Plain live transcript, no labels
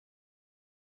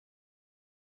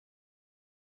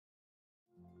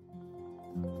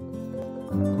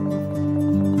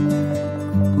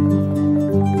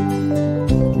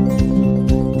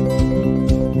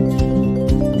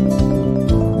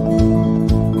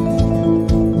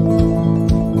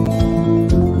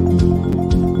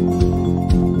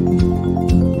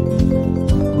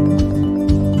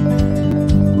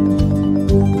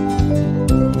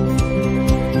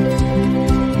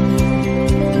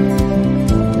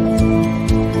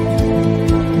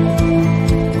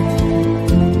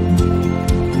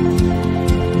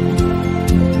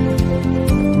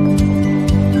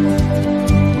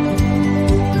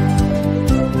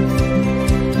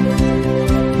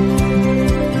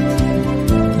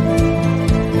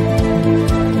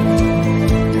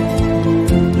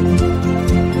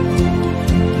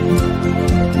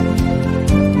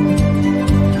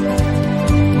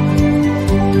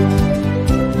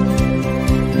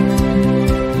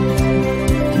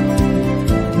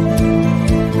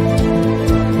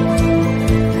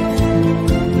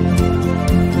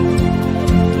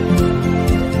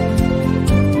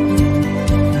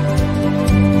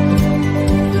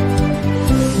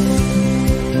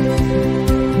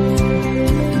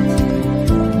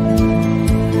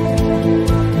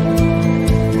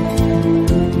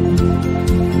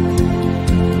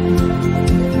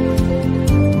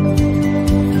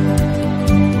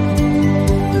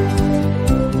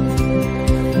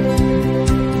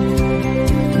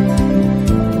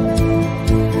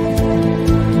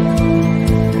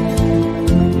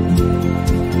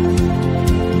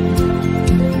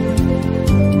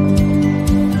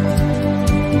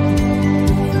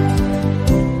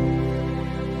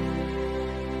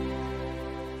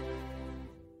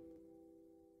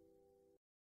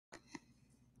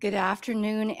Good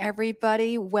afternoon,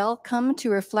 everybody. Welcome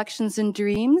to Reflections and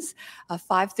Dreams, a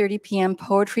 5:30 p.m.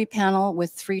 poetry panel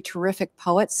with three terrific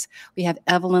poets. We have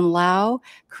Evelyn Lau,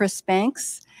 Chris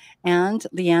Banks, and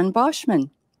Leanne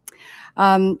Boschman.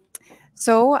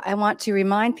 So I want to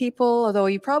remind people, although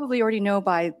you probably already know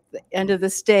by the end of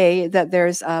this day, that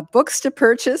there's books to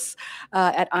purchase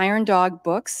at Iron Dog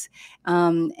Books.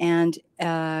 And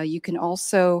you can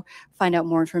also find out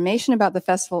more information about the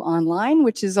festival online,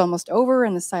 which is almost over,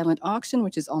 and the silent auction,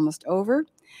 which is almost over.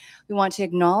 We want to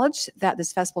acknowledge that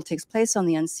this festival takes place on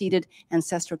the unceded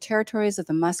ancestral territories of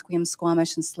the Musqueam,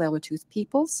 Squamish, and Tsleil-Waututh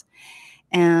peoples.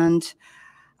 And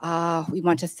we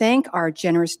want to thank our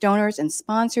generous donors and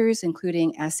sponsors,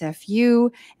 including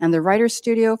SFU and the Writers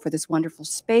Studio for this wonderful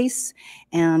space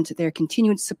and their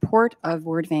continued support of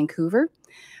Word Vancouver.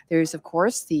 There's, of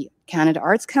course, the Canada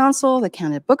Arts Council, the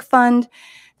Canada Book Fund,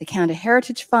 the Canada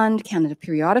Heritage Fund, Canada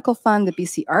Periodical Fund, the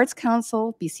BC Arts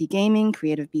Council, BC Gaming,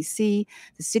 Creative BC,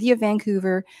 the City of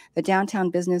Vancouver, the Downtown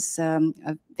Business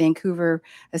of Vancouver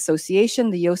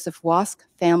Association, the Joseph Wask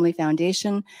Family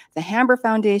Foundation, the Harbour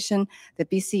Foundation, the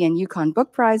BC and Yukon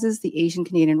Book Prizes, the Asian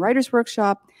Canadian Writers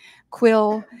Workshop,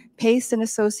 Quill, Pace and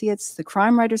Associates, the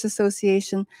Crime Writers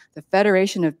Association, the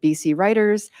Federation of BC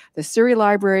Writers, the Surrey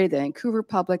Library, the Vancouver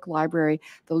Public Library,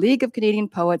 the League of Canadian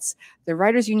Poets, the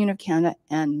Writers Union of Canada,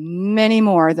 and many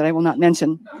more that I will not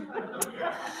mention.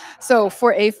 So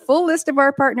for a full list of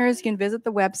our partners, you can visit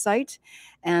the website.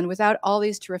 And without all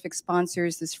these terrific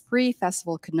sponsors, this free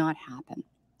festival could not happen.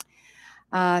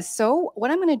 So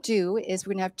what I'm going to do is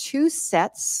we're going to have two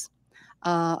sets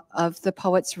of the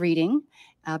poets reading,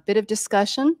 a bit of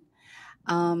discussion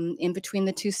in between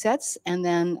the two sets, and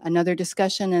then another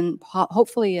discussion and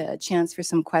hopefully a chance for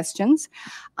some questions.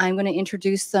 I'm going to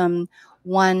introduce them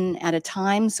one at a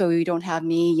time so you don't have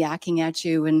me yakking at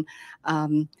you and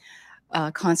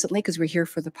constantly, because we're here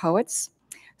for the poets.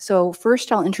 So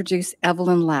first I'll introduce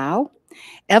Evelyn Lau.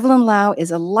 Evelyn Lau is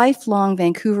a lifelong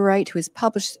Vancouverite who has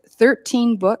published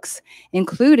 13 books,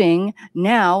 including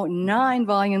now 9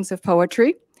 volumes of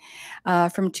poetry.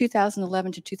 From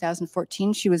 2011 to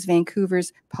 2014, she was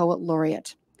Vancouver's Poet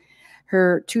Laureate.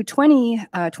 Her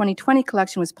 2020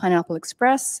 collection was Pineapple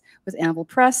Express with Anvil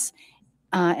Press.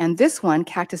 And this one,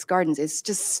 Cactus Gardens, is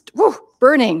just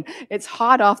burning. It's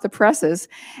hot off the presses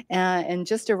and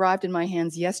just arrived in my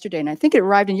hands yesterday. And I think it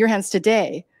arrived in your hands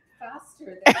today.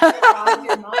 Faster than it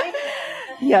arrived in my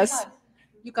hands. Yes.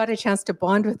 You got a chance to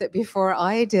bond with it before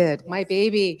I did, my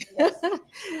baby.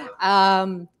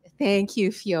 Yes. Thank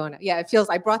you, Fiona. Yeah, it feels,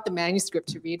 I brought the manuscript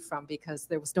to read from because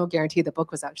there was no guarantee the book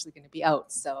was actually going to be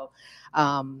out. So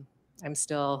I'm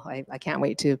still, I can't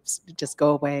wait to just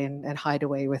go away and hide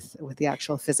away with the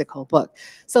actual physical book.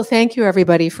 So thank you,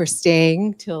 everybody, for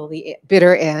staying till the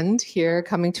bitter end here,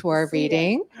 coming to our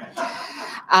reading.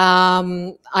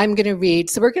 I'm going to read,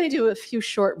 so we're going to do a few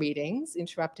short readings,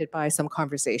 interrupted by some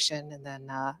conversation, and then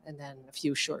a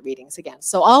few short readings again.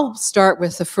 So I'll start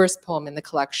with the first poem in the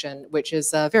collection, which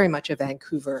is very much a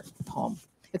Vancouver poem.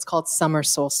 It's called Summer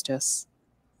Solstice.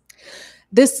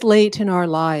 This late in our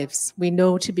lives, we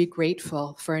know to be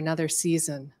grateful for another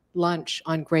season, lunch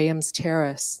on Graham's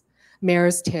terrace,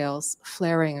 mare's tails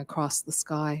flaring across the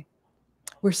sky.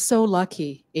 We're so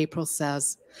lucky, April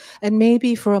says, and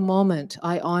maybe for a moment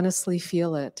I honestly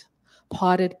feel it.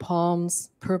 Potted palms,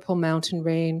 purple mountain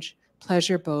range,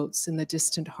 pleasure boats in the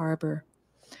distant harbor.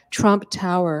 Trump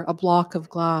Tower, a block of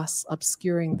glass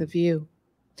obscuring the view.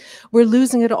 We're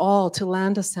losing it all to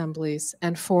land assemblies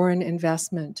and foreign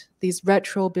investment, these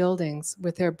retro buildings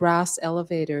with their brass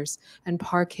elevators and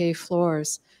parquet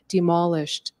floors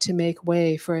demolished to make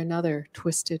way for another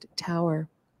twisted tower.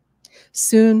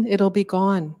 Soon it'll be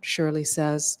gone, Shirley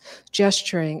says,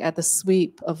 gesturing at the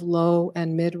sweep of low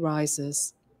and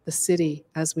mid-rises, the city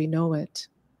as we know it.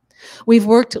 We've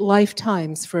worked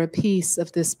lifetimes for a piece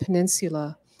of this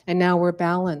peninsula, and now we're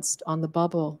balanced on the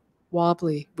bubble,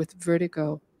 wobbly with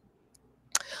vertigo.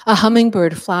 A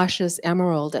hummingbird flashes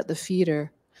emerald at the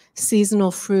feeder,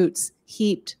 seasonal fruits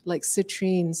heaped like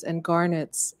citrines and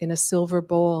garnets in a silver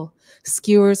bowl,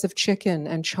 skewers of chicken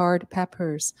and charred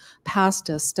peppers,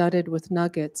 pasta studded with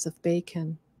nuggets of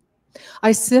bacon.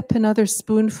 I sip another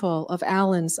spoonful of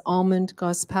Allen's almond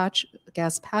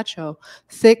gazpacho,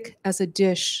 thick as a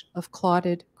dish of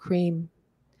clotted cream.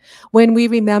 When we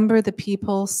remember the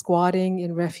people squatting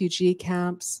in refugee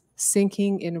camps,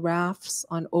 sinking in rafts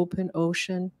on open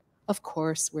ocean, of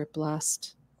course we're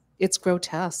blessed. It's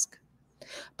grotesque.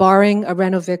 Barring a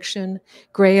renoviction,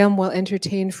 Graham will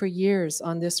entertain for years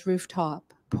on this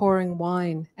rooftop, pouring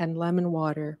wine and lemon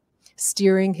water,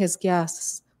 steering his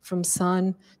guests from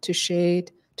sun to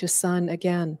shade to sun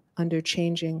again under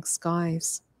changing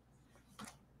skies.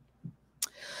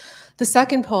 The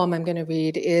second poem I'm going to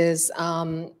read is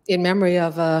in memory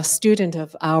of a student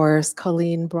of ours,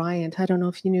 Colleen Bryant. I don't know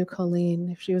if you knew Colleen,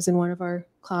 if she was in one of our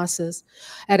classes,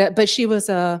 but she was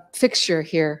a fixture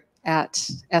here at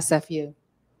SFU.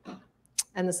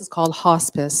 And this is called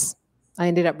Hospice. I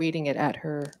ended up reading it at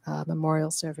her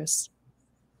memorial service.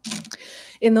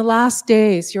 In the last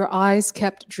days, your eyes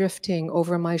kept drifting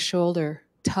over my shoulder,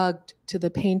 tugged to the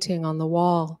painting on the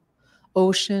wall.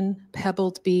 Ocean,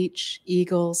 pebbled beach,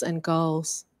 eagles and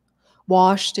gulls.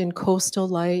 Washed in coastal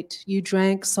light, you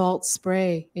drank salt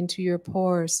spray into your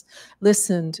pores,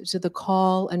 listened to the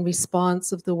call and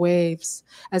response of the waves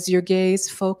as your gaze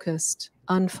focused,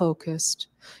 unfocused,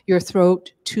 your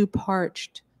throat too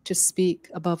parched to speak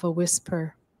above a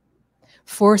whisper.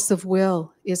 Force of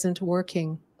will isn't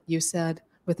working, you said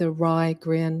with a wry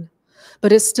grin,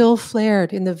 but it still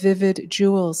flared in the vivid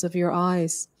jewels of your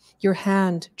eyes, your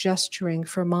hand gesturing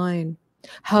for mine,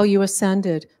 how you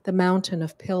ascended the mountain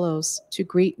of pillows to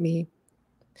greet me.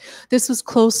 This was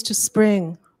close to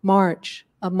spring, March,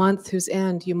 a month whose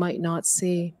end you might not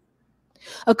see.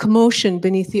 A commotion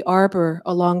beneath the arbor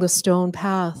along the stone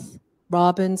path,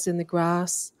 robins in the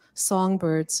grass,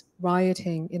 songbirds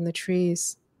rioting in the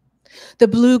trees. The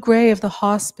blue-gray of the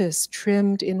hospice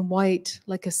trimmed in white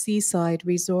like a seaside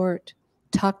resort,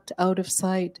 tucked out of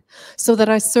sight, so that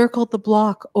I circled the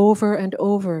block over and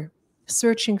over,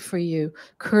 searching for you,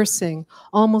 cursing,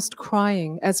 almost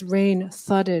crying as rain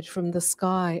thudded from the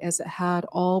sky as it had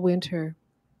all winter,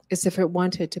 as if it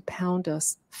wanted to pound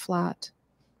us flat.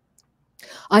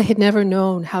 I had never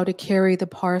known how to carry the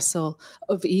parcel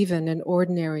of even an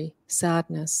ordinary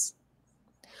sadness.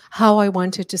 How I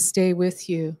wanted to stay with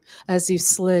you as you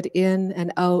slid in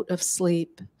and out of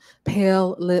sleep,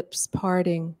 pale lips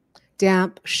parting,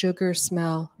 damp sugar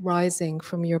smell rising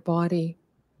from your body.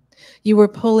 You were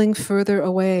pulling further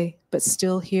away, but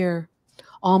still here,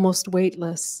 almost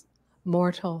weightless,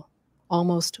 mortal,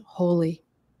 almost holy.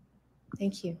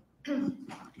 Thank you.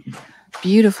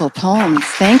 Beautiful poems.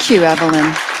 Thank you,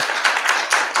 Evelyn.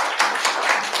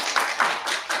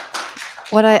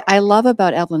 What I love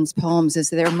about Evelyn's poems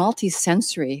is they're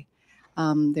multi-sensory.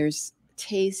 There's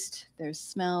taste, there's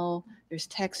smell, there's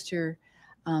texture,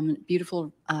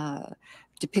 beautiful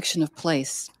depiction of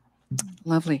place.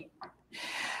 Lovely.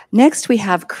 Next, we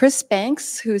have Chris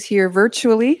Banks, who's here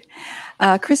virtually.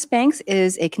 Chris Banks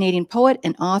is a Canadian poet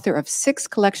and author of 6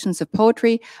 collections of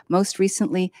poetry, most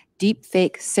recently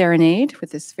Deepfake Serenade,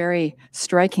 with this very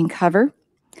striking cover,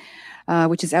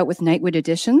 which is out with Nightwood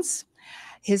Editions.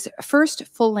 His first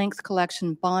full-length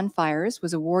collection, Bonfires,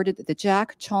 was awarded the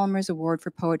Jack Chalmers Award for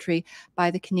Poetry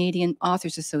by the Canadian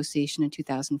Authors Association in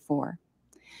 2004.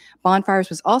 Bonfires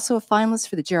was also a finalist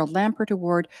for the Gerald Lampert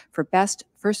Award for Best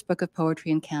First Book of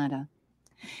Poetry in Canada.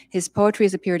 His poetry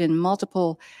has appeared in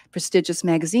multiple prestigious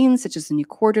magazines, such as the New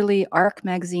Quarterly, Arc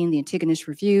Magazine, the Antigonish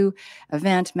Review,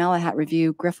 Event, Malahat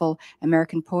Review, Griffle,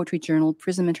 American Poetry Journal,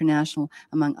 Prism International,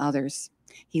 among others.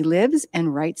 He lives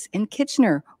and writes in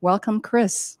Kitchener. Welcome,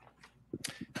 Chris.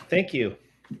 Thank you.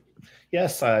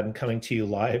 Yes, I'm coming to you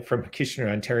live from Kitchener,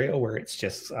 Ontario, where it's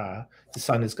just the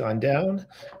sun has gone down,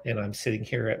 and I'm sitting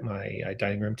here at my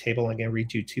dining room table. I'm going to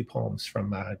read you 2 poems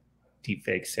from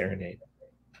Deepfake Serenade.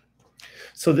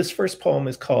 So this first poem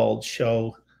is called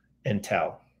Show and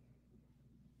Tell.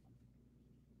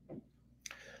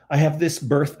 I have this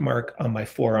birthmark on my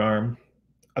forearm,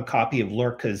 a copy of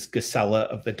Lorca's Gacella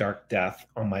of the Dark Death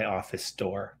on my office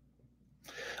door.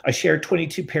 I share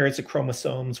 22 pairs of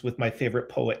chromosomes with my favorite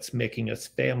poets, making us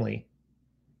family.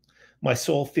 My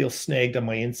soul feels snagged on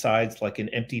my insides like an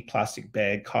empty plastic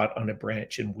bag caught on a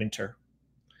branch in winter.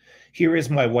 Here is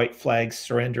my white flag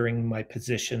surrendering my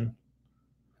position.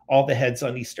 All the heads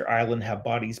on Easter Island have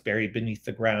bodies buried beneath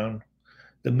the ground.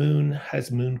 The moon has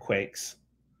moonquakes.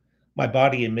 My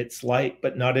body emits light,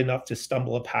 but not enough to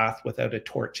stumble a path without a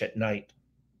torch at night.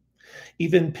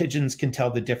 Even pigeons can tell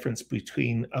the difference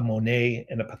between a Monet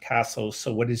and a Picasso,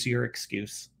 so what is your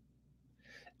excuse?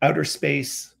 Outer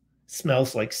space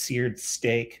smells like seared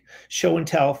steak. Show and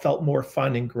tell felt more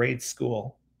fun in grade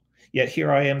school. Yet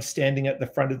here I am standing at the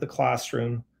front of the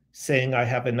classroom, saying I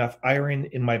have enough iron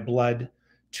in my blood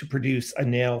to produce a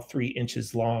nail 3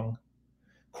 inches long.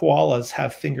 Koalas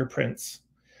have fingerprints.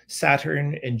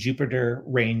 Saturn and Jupiter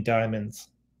rain diamonds.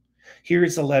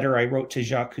 Here's a letter I wrote to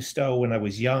Jacques Cousteau when I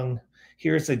was young.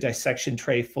 Here's a dissection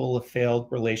tray full of failed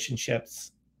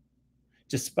relationships.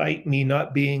 Despite me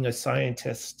not being a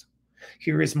scientist,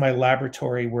 here is my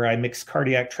laboratory where I mix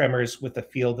cardiac tremors with a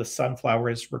field of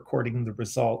sunflowers recording the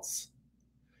results.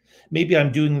 Maybe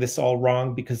I'm doing this all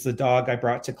wrong because the dog I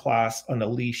brought to class on a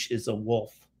leash is a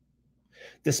wolf.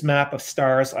 This map of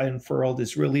stars I unfurled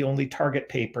is really only target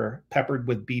paper peppered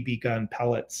with BB gun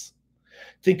pellets.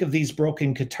 Think of these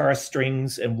broken guitar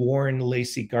strings and worn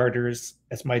lacy garters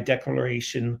as my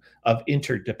declaration of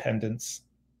interdependence.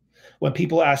 When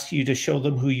people ask you to show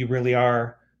them who you really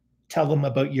are, tell them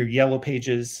about your yellow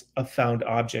pages of found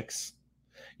objects,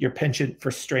 your penchant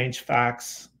for strange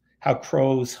facts, how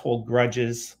crows hold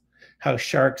grudges, how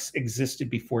sharks existed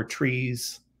before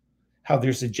trees, how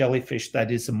there's a jellyfish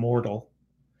that is immortal.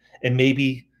 And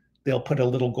maybe they'll put a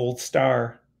little gold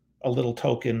star, a little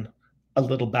token, a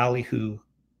little ballyhoo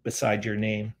beside your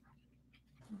name.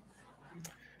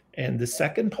 And the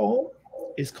second poem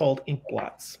is called Ink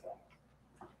Blots.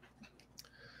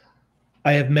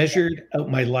 I have measured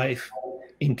out my life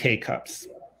in K-cups.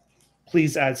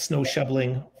 Please add snow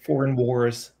shoveling, foreign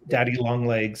wars, daddy long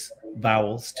legs,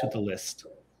 vowels to the list.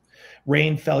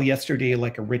 Rain fell yesterday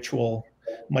like a ritual.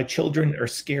 My children are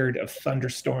scared of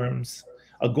thunderstorms.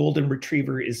 A golden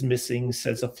retriever is missing,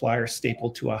 says a flyer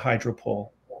stapled to a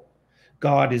hydropole.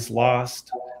 God is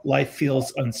lost. Life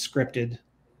feels unscripted.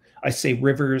 I say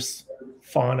rivers,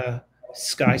 fauna,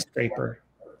 skyscraper,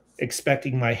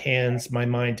 expecting my hands, my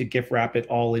mind to gift wrap it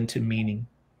all into meaning.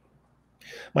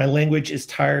 My language is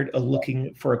tired of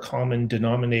looking for a common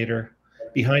denominator.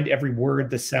 Behind every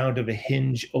word, the sound of a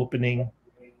hinge opening.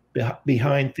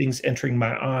 Behind things entering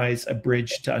my eyes, a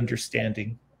bridge to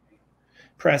understanding.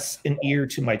 Press an ear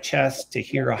to my chest to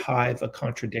hear a hive of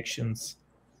contradictions.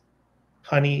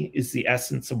 Honey is the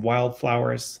essence of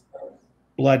wildflowers.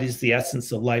 Blood is the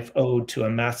essence of life owed to a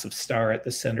massive star at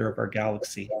the center of our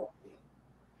galaxy.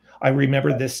 I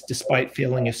remember this despite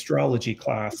failing astrology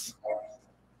class,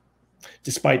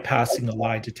 despite passing a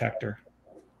lie detector.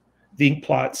 The ink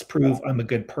plots prove I'm a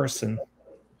good person.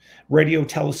 Radio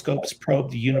telescopes probe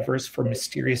the universe for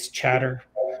mysterious chatter,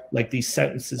 like these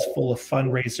sentences full of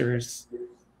fundraisers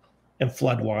and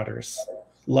floodwaters,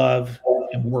 love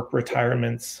and work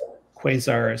retirements,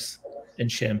 quasars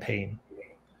and champagne.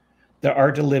 The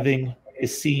art of living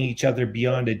is seeing each other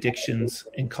beyond addictions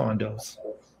and condos.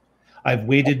 I've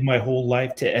waited my whole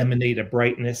life to emanate a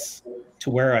brightness, to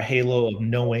wear a halo of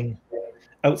knowing.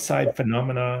 Outside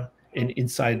phenomena and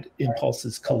inside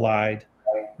impulses collide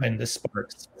when the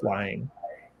sparks flying.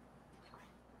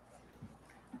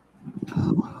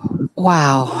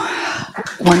 Wow.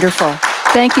 Wonderful.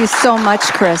 Thank you so much,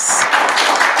 Chris.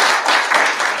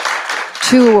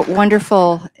 Two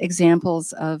wonderful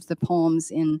examples of the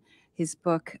poems in his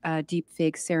book,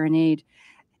 Deepfake, Serenade.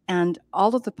 And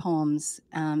all of the poems,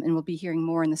 and we'll be hearing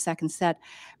more in the second set,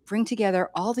 bring together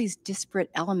all these disparate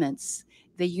elements.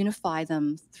 They unify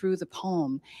them through the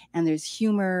poem. And there's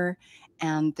humor,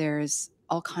 and there's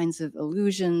all kinds of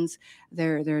illusions.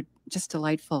 They're just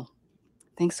delightful.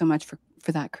 Thanks so much for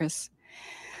that, Chris.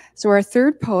 So our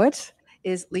third poet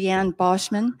is Leanne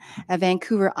Boschman, a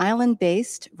Vancouver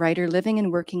Island-based writer living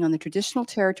and working on the traditional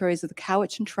territories of the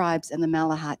Cowichan tribes and the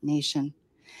Malahat Nation.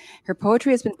 Her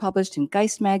poetry has been published in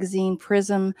Geist magazine,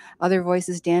 Prism, Other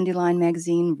Voices, Dandelion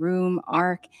magazine, Room,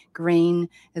 Arc, Grain,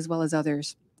 as well as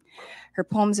others. Her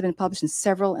poems have been published in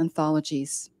several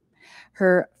anthologies.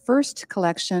 Her first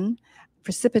collection,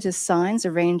 Precipitous Signs,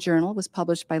 a Rain Journal, was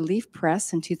published by Leaf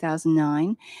Press in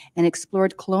 2009 and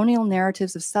explored colonial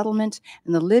narratives of settlement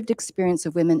and the lived experience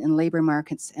of women in labor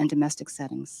markets and domestic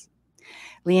settings.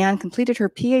 Leanne completed her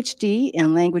PhD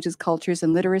in Languages, Cultures,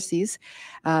 and Literacies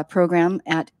program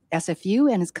at SFU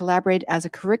and has collaborated as a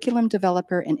curriculum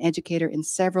developer and educator in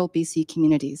several BC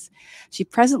communities. She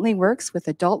presently works with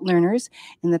adult learners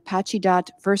in the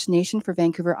Pachidot First Nation for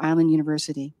Vancouver Island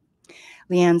University.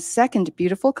 Leanne's second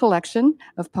beautiful collection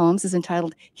of poems is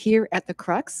entitled Here at the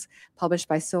Crux, published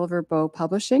by Silver Bow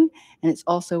Publishing, and it's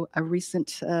also a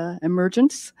recent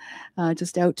emergence,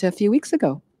 just out a few weeks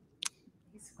ago.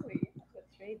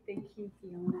 Thank you,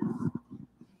 Fiona.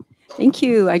 Thank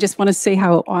you. I just want to say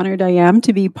how honored I am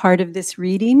to be part of this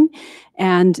reading,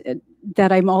 and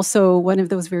that I'm also one of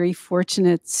those very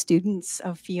fortunate students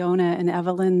of Fiona and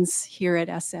Evelyn's here at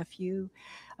SFU.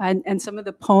 And some of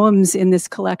the poems in this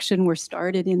collection were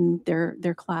started in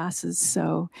their classes.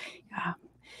 So yeah,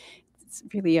 it's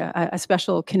really a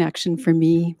special connection for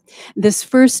me. This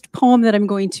first poem that I'm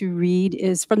going to read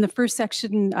is from the first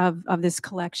section of this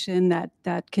collection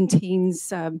that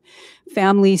contains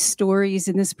family stories.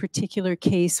 In this particular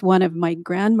case, one of my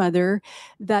grandmother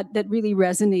that really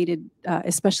resonated,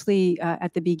 especially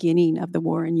at the beginning of the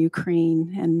war in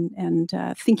Ukraine, and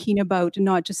thinking about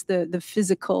not just the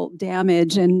physical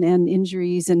damage and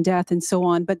injuries and death and so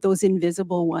on, but those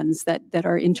invisible ones that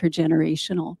are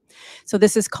intergenerational. So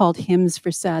this is called Hymns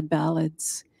for Sad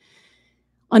Ballads.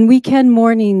 On weekend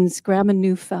mornings, Grandma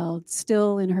Neufeld,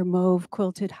 still in her mauve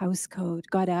quilted housecoat,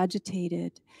 got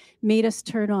agitated, made us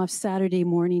turn off Saturday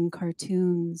morning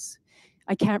cartoons.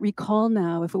 I can't recall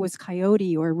now if it was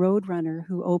Coyote or Roadrunner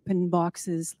who opened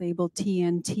boxes labeled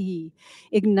TNT,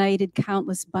 ignited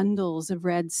countless bundles of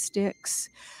red sticks.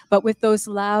 But with those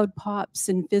loud pops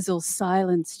and fizzles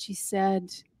silenced, she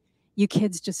said, "You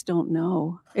kids just don't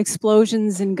know.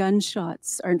 Explosions and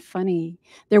gunshots aren't funny.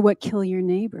 They're what kill your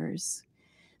neighbors."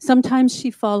 Sometimes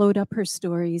she followed up her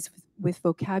stories with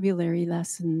vocabulary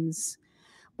lessons: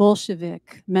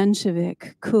 Bolshevik,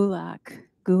 Menshevik, kulak,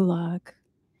 gulag.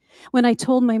 When I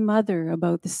told my mother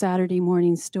about the Saturday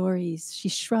morning stories, she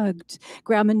shrugged.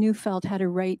 Grandma Neufeld had a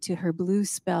right to her blue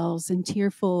spells and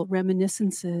tearful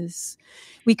reminiscences.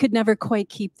 We could never quite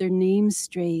keep their names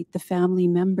straight, the family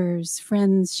members,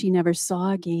 friends she never saw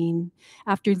again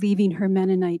after leaving her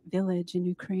Mennonite village in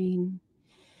Ukraine.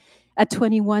 At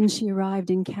 21, she arrived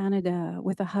in Canada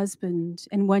with a husband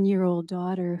and one-year-old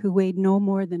daughter who weighed no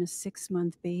more than a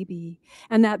 6-month baby.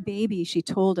 And that baby, she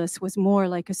told us, was more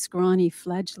like a scrawny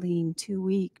fledgling, too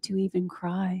weak to even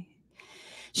cry.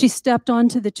 She stepped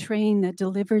onto the train that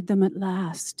delivered them at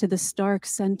last to the stark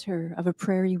center of a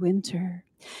prairie winter.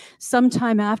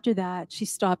 Sometime after that, she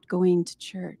stopped going to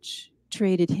church,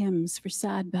 traded hymns for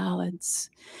sad ballads.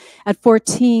 At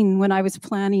 14, when I was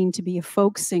planning to be a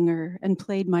folk singer and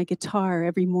played my guitar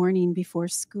every morning before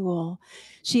school,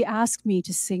 she asked me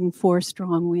to sing Four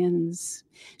Strong Winds.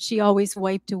 She always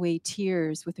wiped away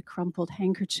tears with a crumpled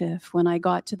handkerchief when I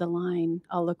got to the line,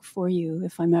 "I'll look for you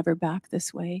if I'm ever back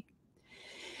this way."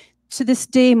 To this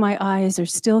day, my eyes are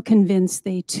still convinced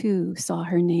they too saw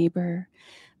her neighbor.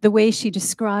 The way she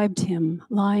described him,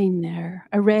 lying there,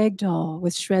 a rag doll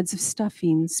with shreds of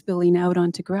stuffing spilling out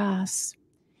onto grass.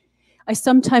 I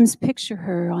sometimes picture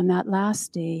her on that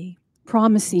last day,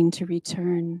 promising to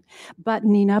return,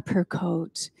 buttoning up her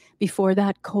coat before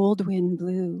that cold wind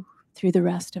blew through the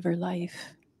rest of her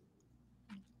life.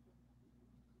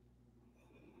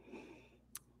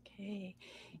 Okay,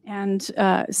 and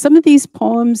some of these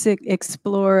poems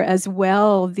explore as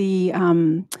well the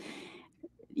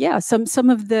some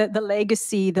of the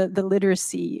legacy, the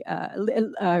literacy,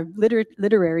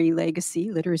 literary legacy,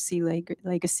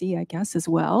 I guess, as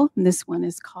well. And this one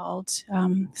is called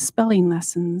Spelling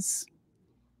Lessons.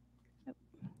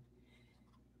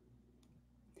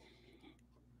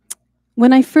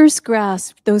 When I first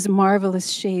grasped those marvelous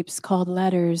shapes called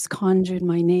letters, conjured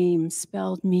my name,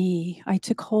 spelled me, I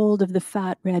took hold of the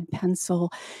fat red pencil,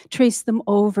 traced them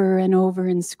over and over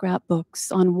in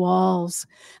scrapbooks, on walls,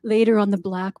 later on the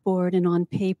blackboard and on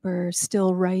paper,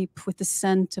 still ripe with the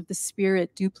scent of the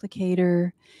spirit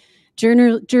duplicator.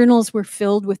 Journals were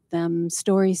filled with them,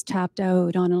 stories tapped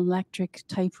out on an electric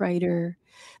typewriter.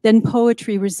 Then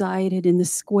poetry resided in the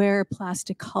square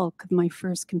plastic hulk of my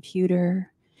first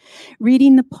computer.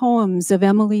 Reading the poems of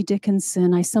Emily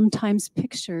Dickinson, I sometimes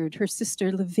pictured her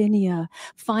sister Lavinia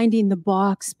finding the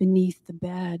box beneath the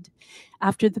bed.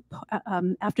 After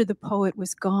the poet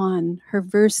was gone, her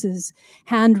verses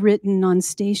handwritten on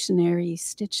stationery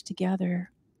stitched together.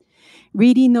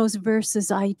 Reading those verses,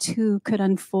 I too could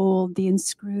unfold the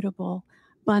inscrutable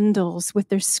bundles with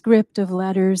their script of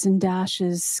letters and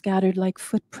dashes scattered like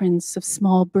footprints of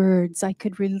small birds. I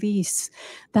could release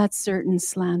that certain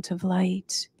slant of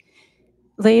light.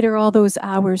 Later, all those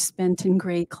hours spent in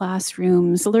great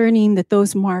classrooms, learning that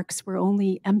those marks were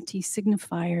only empty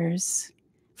signifiers.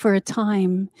 For a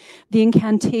time, the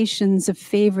incantations of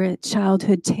favorite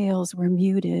childhood tales were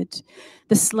muted.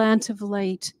 The slant of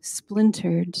light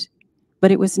splintered,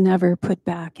 but it was never put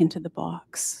back into the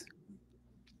box.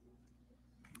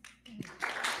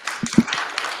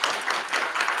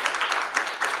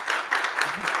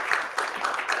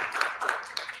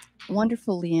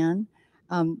 Wonderful, Leanne.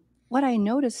 What I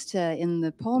noticed in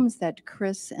the poems that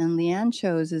Chris and Leanne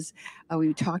chose is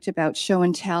we talked about show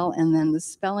and tell and then the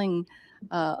spelling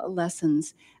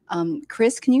lessons.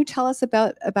 Chris, can you tell us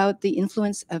about the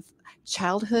influence of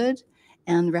childhood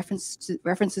and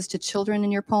references to children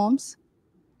in your poems?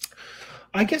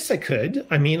 I guess I could.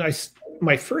 I mean,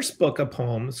 my first book of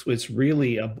poems was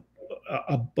really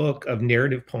a book of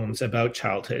narrative poems about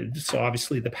childhood. So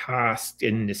obviously the past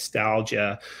and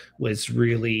nostalgia was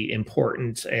really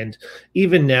important. And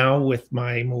even now with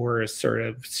my more sort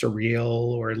of surreal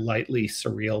or lightly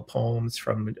surreal poems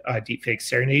from Deepfake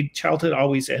Serenade, childhood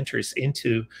always enters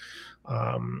into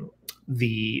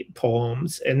the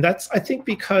poems. And that's, I think,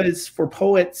 because for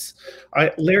poets,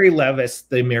 Larry Levis,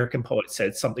 the American poet,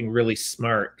 said something really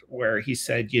smart where he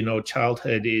said, you know,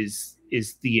 childhood is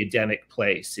the Edenic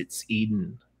place. It's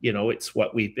Eden. You know, it's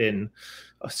what we've been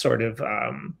sort of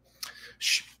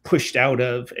pushed out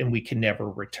of and we can never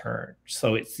return.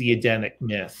 So it's the Edenic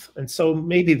myth. And so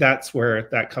maybe that's where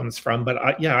that comes from.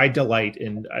 But yeah, I delight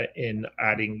in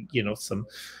adding, some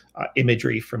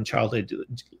imagery from childhood,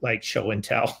 like show and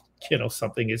tell,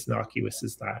 something as innocuous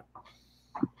as that.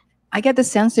 I get the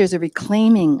sense there's a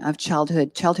reclaiming of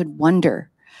childhood wonder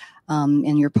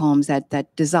in your poems,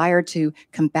 that desire to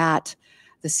combat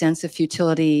the sense of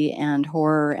futility and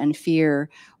horror and fear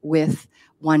with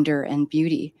wonder and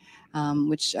beauty,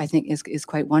 which I think is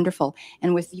quite wonderful.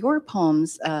 And with your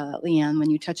poems, Leanne, when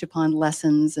you touch upon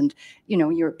lessons and,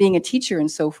 you're being a teacher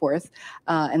and so forth,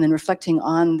 and then reflecting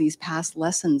on these past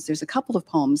lessons, there's a couple of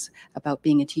poems about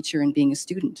being a teacher and being a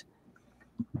student.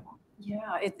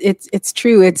 Yeah, it's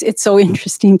true. It's so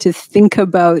interesting to think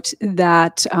about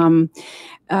that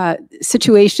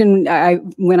situation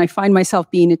when I find myself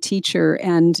being a teacher,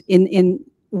 and in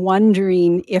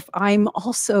wondering if I'm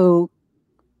also,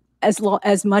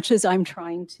 as much as I'm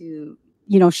trying to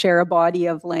share a body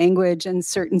of language and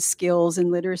certain skills and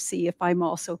literacy, if I'm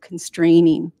also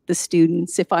constraining the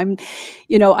students, if I'm,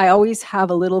 I always have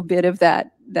a little bit of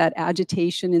that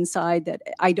agitation inside, that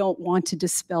I don't want to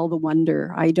dispel the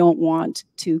wonder. I don't want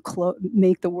to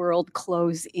make the world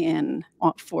close in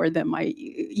for them. I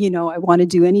want to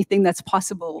do anything that's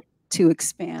possible to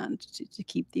expand, to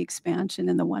keep the expansion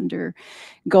and the wonder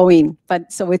going.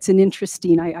 But so it's an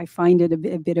interesting, I find it a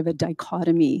bit of a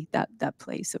dichotomy, that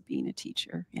place of being a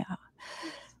teacher.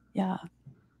 Yeah.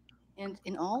 And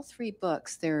in all three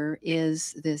books, there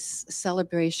is this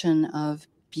celebration of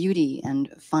beauty and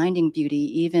finding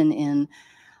beauty even in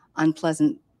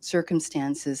unpleasant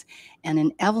circumstances. And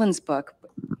in Evelyn's book,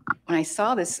 when I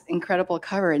saw this incredible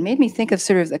cover, it made me think of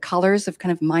sort of the colors of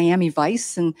kind of Miami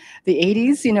Vice in the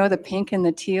 80s, the pink and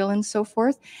the teal and so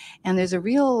forth. And there's a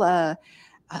real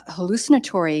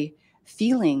hallucinatory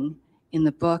feeling in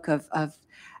the book of, I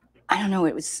don't know,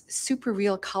 it was super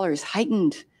real colors,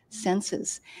 heightened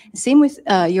senses. Same with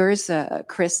yours,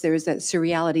 Chris, there was that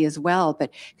surreality as well.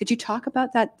 But could you talk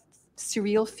about that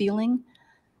surreal feeling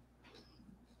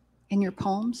in your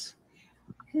poems?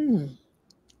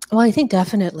 Well, I think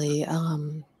definitely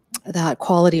that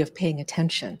quality of paying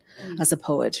attention as a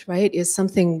poet, right, is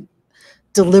something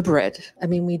deliberate. I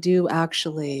mean, we do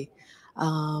actually,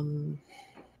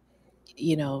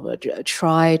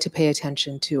 try to pay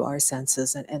attention to our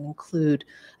senses and include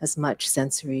as much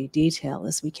sensory detail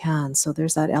as we can. So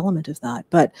there's that element of that.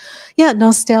 But yeah,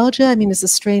 nostalgia, I mean, is a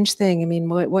strange thing. I mean,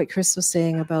 what Chris was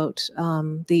saying about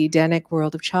the Edenic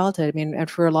world of childhood, I mean, and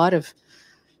for a lot of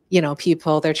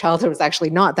people, their childhood was actually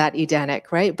not that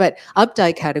Edenic, right? But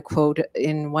Updike had a quote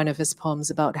in one of his poems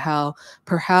about how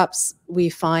perhaps we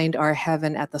find our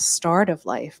heaven at the start of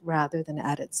life rather than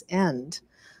at its end,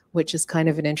 which is kind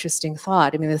of an interesting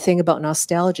thought. I mean, the thing about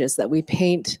nostalgia is that we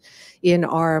paint in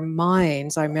our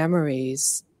minds, our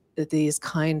memories, these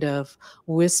kind of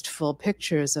wistful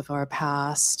pictures of our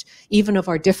past, even of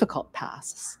our difficult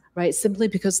pasts, right? Simply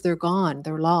because they're gone,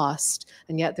 they're lost,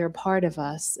 and yet they're part of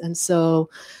us. And so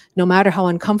no matter how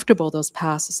uncomfortable those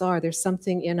pasts are, there's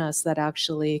something in us that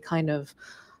actually kind of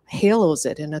halos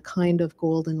it in a kind of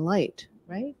golden light,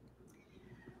 right?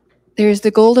 There's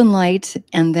the golden light,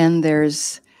 and then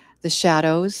there's the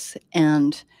shadows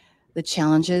and the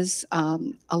challenges. A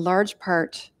large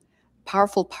part,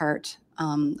 powerful part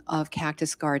of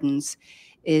Cactus Gardens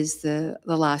is the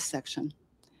last section.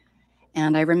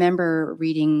 And I remember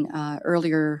reading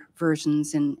earlier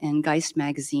versions in Geist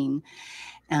magazine,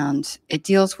 and it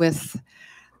deals with,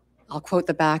 I'll quote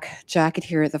the back jacket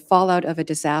here, the fallout of a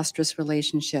disastrous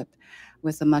relationship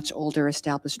with a much older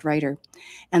established writer.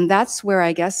 And that's where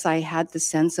I guess I had the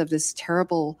sense of this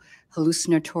terrible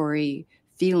hallucinatory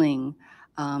feeling.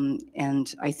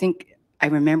 And I think I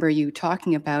remember you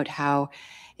talking about how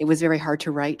it was very hard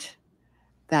to write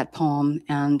that poem.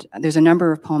 And there's a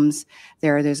number of poems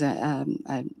there. There's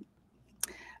a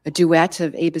duet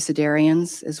of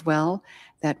abecedarians as well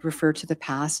that refer to the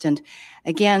past. And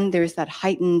again, there's that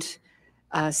heightened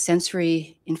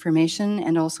sensory information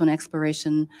and also an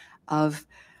exploration of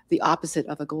the opposite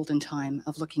of a golden time,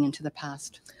 of looking into the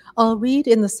past. I'll read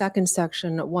in the second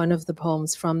section one of the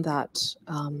poems from that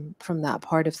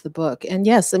part of the book. And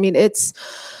yes, I mean,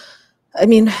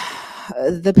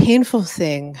 the painful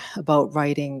thing about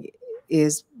writing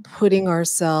is putting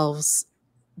ourselves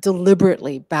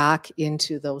deliberately back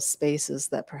into those spaces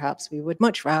that perhaps we would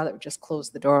much rather just close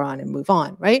the door on and move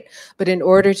on, right? But in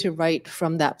order to write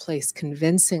from that place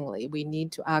convincingly, we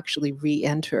need to actually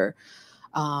re-enter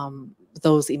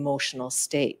those emotional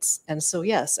states. And so,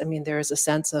 yes, I mean, there is a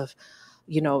sense of,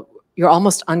 you're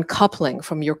almost uncoupling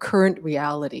from your current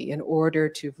reality in order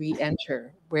to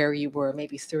re-enter where you were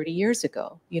maybe 30 years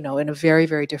ago, you know, in a very,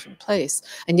 very different place.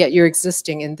 And yet you're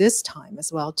existing in this time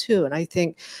as well, too. And I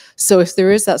think, so if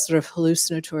there is that sort of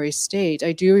hallucinatory state,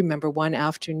 I do remember one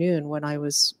afternoon when I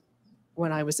was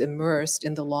immersed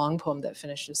in the long poem that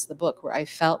finishes the book, where I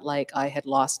felt like I had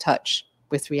lost touch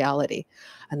with reality.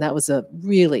 And that was a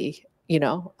really, you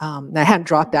know, I hadn't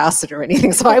dropped acid or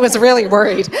anything, so I was really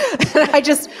worried. And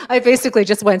I basically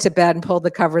just went to bed and pulled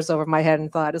the covers over my head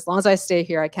and thought, as long as I stay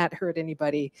here, I can't hurt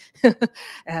anybody.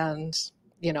 And,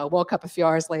 you know, woke up a few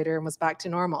hours later and was back to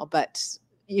normal. But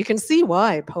you can see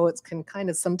why poets can kind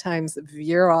of sometimes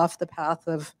veer off the path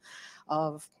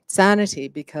of sanity,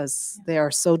 because they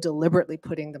are so deliberately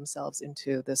putting themselves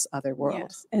into this other world.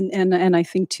 Yes. And I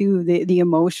think too, the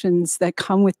emotions that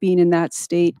come with being in that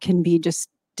state can be just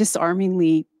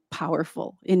disarmingly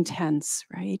powerful, intense,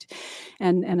 right?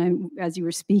 And as you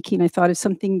were speaking, I thought of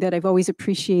something that I've always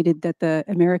appreciated, that the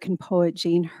American poet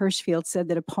Jane Hirshfield said,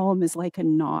 that a poem is like a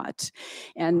knot.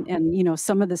 And you know,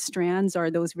 some of the strands are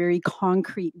those very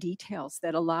concrete details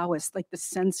that allow us, like the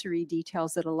sensory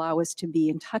details that allow us to be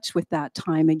in touch with that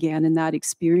time again and that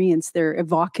experience. They're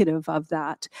evocative of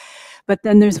that. But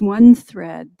then there's one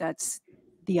thread that's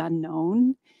the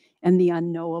unknown and the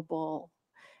unknowable.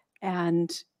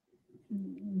 And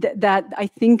that I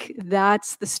think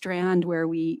that's the strand where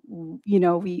we, you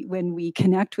know, when we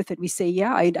connect with it, we say,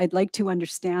 yeah, I'd like to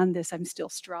understand this. I'm still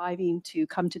striving to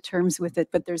come to terms with it,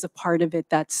 but there's a part of it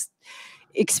that's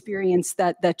experience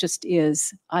that just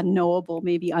is unknowable,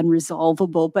 maybe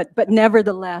unresolvable, but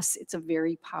nevertheless, it's a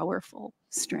very powerful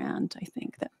strand, I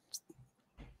think. That.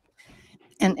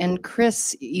 And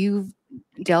Chris, you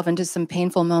delve into some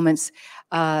painful moments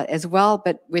as well,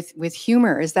 but with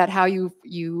humor. Is that how you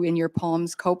in your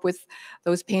poems cope with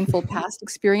those painful past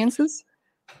experiences?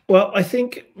 Well, I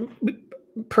think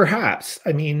perhaps.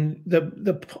 I mean,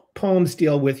 the poems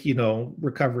deal with, you know,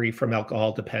 recovery from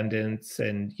alcohol dependence,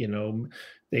 and, you know,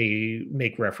 they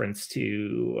make reference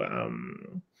to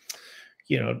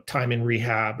you know, time in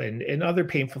rehab and other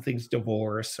painful things,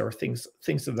 divorce or things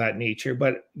of that nature.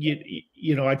 But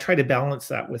you know, I try to balance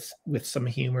that with some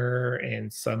humor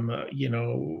and some you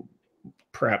know,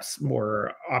 perhaps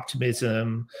more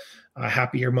optimism,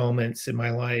 happier moments in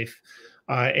my life,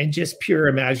 and just pure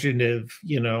imaginative,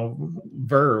 you know,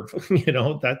 verve. You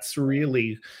know, that's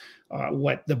really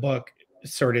what the book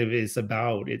sort of is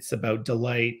about. It's about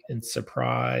delight and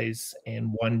surprise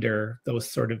and wonder,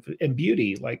 those sort of, and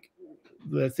beauty, like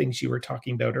the things you were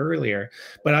talking about earlier.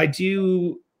 But I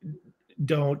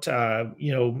don't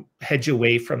you know, hedge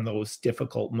away from those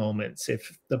difficult moments.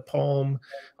 If the poem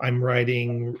I'm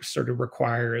writing sort of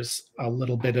requires a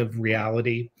little bit of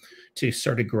reality to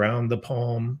sort of ground the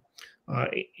poem,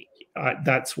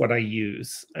 that's what I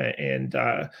use. And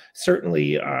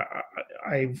certainly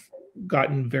I've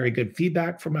gotten very good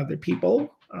feedback from other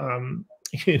people.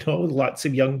 You know, lots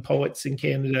of young poets in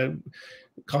Canada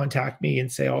contact me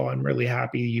and say, oh, I'm really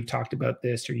happy you've talked about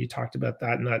this or you talked about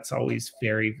that. And that's always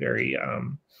very, very,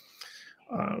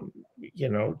 you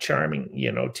know, charming,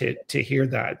 you know, to hear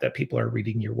that people are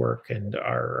reading your work and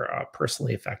are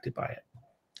personally affected by it.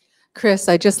 Chris,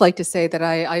 I'd just like to say that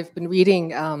I've been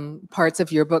reading parts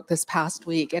of your book this past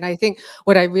week. And I think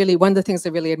one of the things I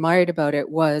really admired about it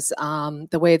was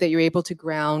the way that you're able to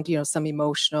ground, you know, some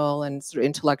emotional and sort of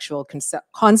intellectual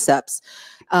concepts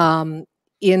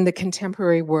in the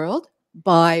contemporary world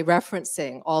by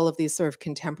referencing all of these sort of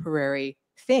contemporary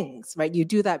things, right? You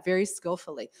do that very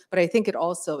skillfully. But I think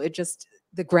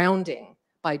the grounding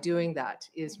by doing that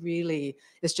is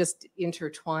just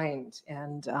intertwined,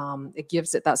 and it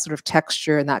gives it that sort of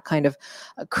texture and that kind of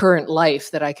current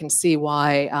life that I can see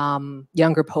why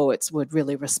younger poets would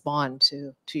really respond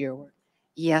to your work.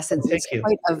 Yes, it's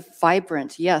quite a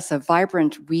vibrant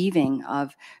weaving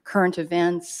of current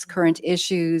events, current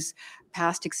issues,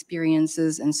 past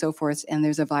experiences, and so forth. And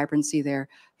there's a vibrancy there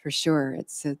for sure.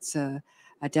 It's a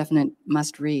definite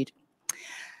must read.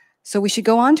 So we should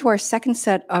go on to our second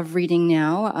set of reading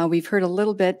now. We've heard a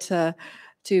little bit to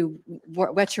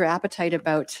whet your appetite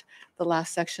about the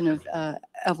last section of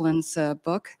Evelyn's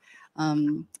book.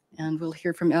 And we'll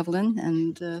hear from Evelyn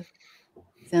and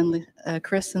then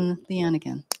Chris and Leanne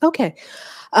again. Okay.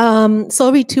 So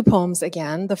I'll read two poems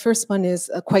again. The first one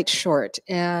is quite short.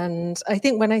 And I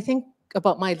think when I think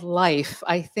about my life,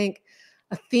 I think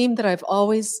a theme that I've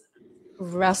always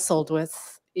wrestled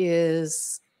with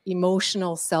is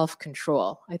emotional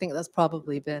self-control. I think that's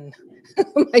probably been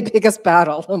my biggest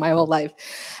battle in my whole life.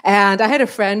 And I had a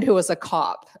friend who was a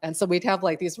cop. And so we'd have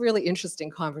like these really interesting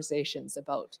conversations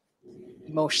about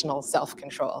emotional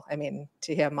self-control. I mean,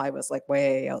 to him, I was like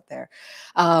way out there.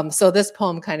 So this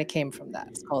poem kind of came from that.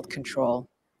 It's called Control.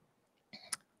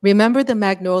 Remember the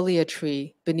magnolia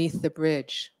tree beneath the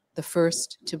bridge, the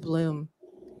first to bloom.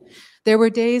 There were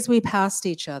days we passed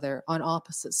each other on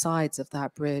opposite sides of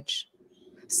that bridge.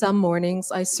 Some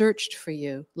mornings I searched for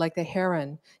you like the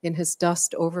heron in his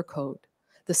dust overcoat,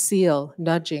 the seal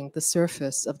nudging the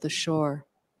surface of the shore.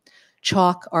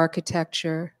 Chalk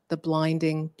architecture, the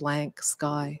blinding blank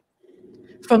sky.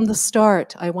 From the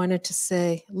start, I wanted to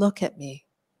say, look at me.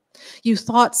 You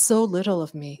thought so little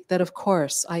of me that, of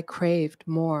course, I craved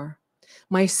more.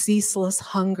 My ceaseless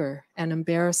hunger and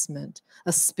embarrassment,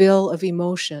 a spill of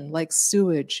emotion like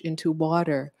sewage into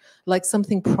water, like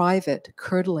something private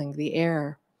curdling the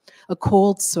air. A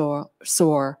cold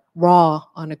sore raw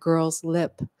on a girl's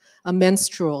lip, a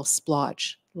menstrual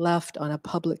splotch left on a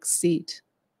public seat.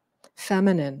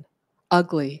 Feminine,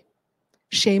 ugly,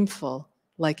 shameful,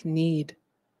 like need.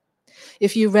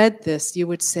 If you read this, you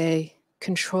would say,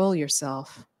 control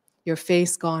yourself, your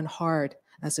face gone hard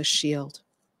as a shield.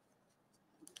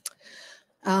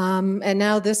 And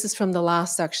now this is from the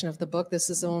last section of the book. This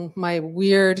is on my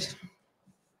weird,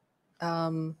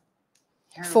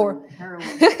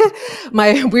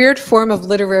 my weird form of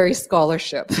literary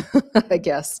scholarship, I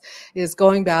guess, is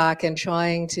going back and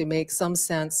trying to make some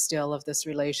sense still of this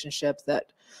relationship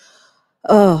that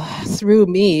threw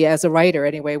me as a writer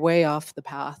anyway, way off the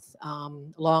path,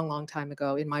 long time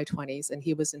ago in my 20s, and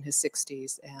he was in his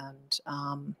 60s, and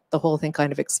the whole thing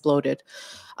kind of exploded.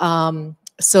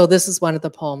 So this is one of the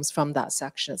poems from that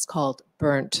section. It's called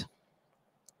Burnt.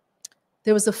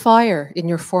 There was a fire in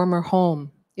your former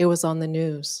home. It was on the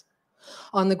news.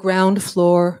 On the ground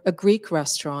floor, a Greek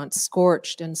restaurant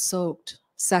scorched and soaked,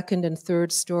 second and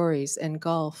third stories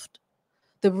engulfed.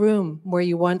 The room where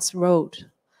you once wrote,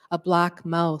 a black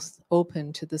mouth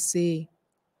open to the sea.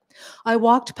 I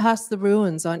walked past the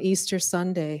ruins on Easter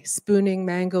Sunday, spooning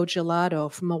mango gelato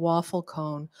from a waffle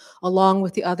cone, along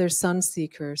with the other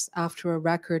sunseekers after a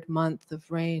record month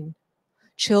of rain.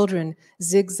 Children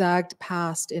zigzagged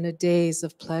past in a daze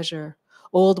of pleasure.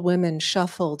 Old women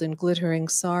shuffled in glittering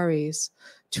saris.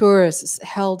 Tourists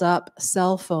held up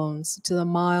cell phones to the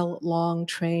mile-long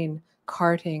train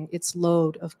carting its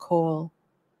load of coal.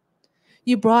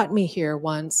 You brought me here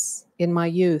once, in my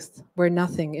youth, where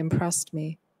nothing impressed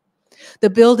me. The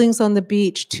buildings on the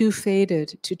beach too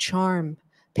faded to charm,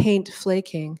 paint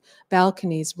flaking,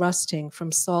 balconies rusting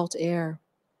from salt air.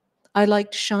 I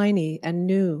liked shiny and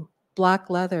new, black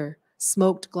leather,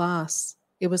 smoked glass.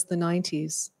 It was the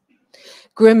 90s.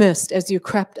 Grimaced as you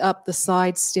crept up the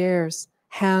side stairs,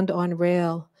 hand on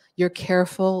rail, your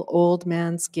careful old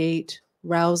man's gait,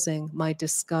 rousing my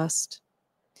disgust.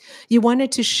 You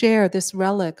wanted to share this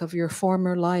relic of your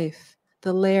former life,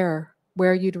 the lair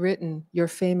where you'd written your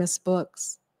famous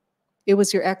books. It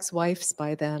was your ex-wife's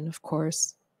by then, of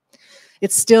course.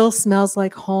 It still smells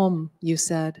like home, you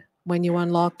said, when you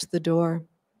unlocked the door.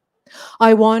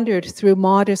 I wandered through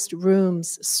modest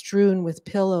rooms strewn with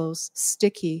pillows,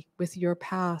 sticky with your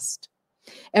past.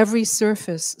 Every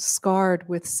surface scarred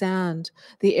with sand,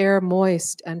 the air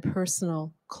moist and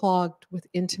personal, clogged with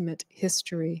intimate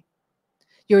history.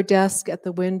 Your desk at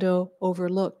the window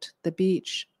overlooked the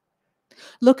beach.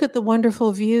 Look at the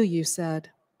wonderful view, you said,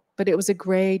 but it was a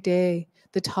gray day,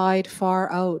 the tide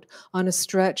far out on a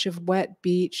stretch of wet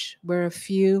beach where a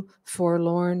few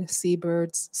forlorn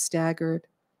seabirds staggered.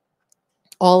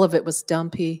 All of it was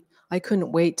dumpy. I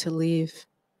couldn't wait to leave.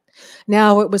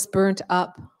 Now it was burnt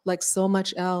up like so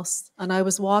much else, and I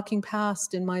was walking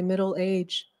past in my middle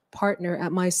age, partner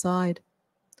at my side.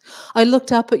 I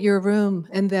looked up at your room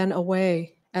and then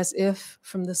away, as if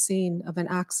from the scene of an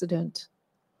accident.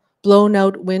 Blown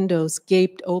out windows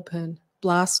gaped open,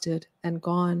 blasted and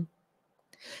gone.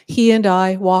 He and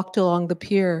I walked along the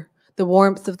pier, the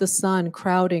warmth of the sun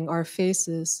crowding our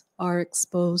faces, our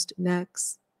exposed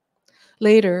necks.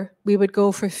 Later, we would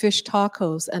go for fish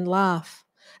tacos and laugh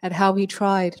at how he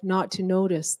tried not to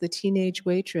notice the teenage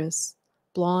waitress,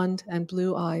 blonde and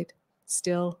blue-eyed,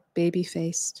 still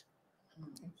baby-faced.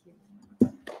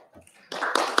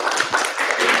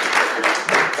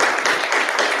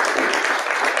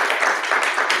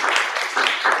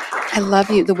 I love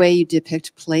the way you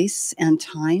depict place and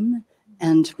time,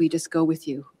 and we just go with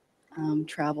you,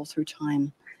 travel through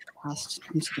time, past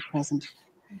into the present.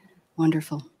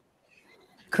 Wonderful.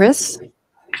 Chris?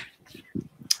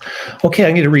 Okay,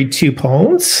 I'm going to read two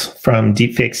poems from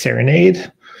Deepfake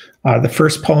Serenade. The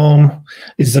first poem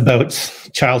is about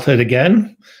childhood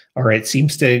again, or it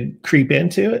seems to creep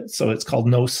into it, so it's called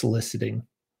No Soliciting.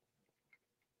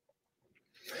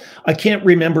 I can't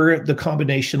remember the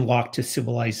combination locked to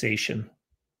civilization.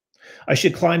 I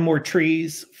should climb more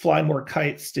trees, fly more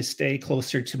kites to stay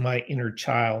closer to my inner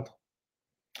child.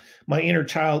 My inner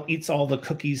child eats all the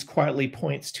cookies, quietly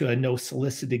points to a no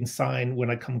soliciting sign when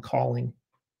I come calling.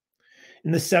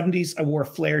 In the 70s, I wore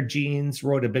flared jeans,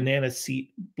 rode a banana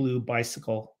seat blue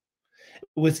bicycle.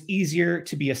 It was easier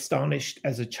to be astonished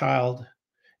as a child.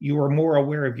 You were more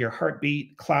aware of your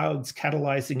heartbeat, clouds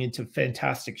catalyzing into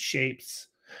fantastic shapes,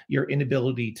 your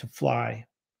inability to fly.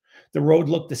 The road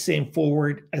looked the same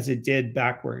forward as it did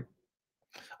backward.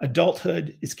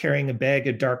 Adulthood is carrying a bag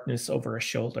of darkness over a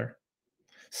shoulder.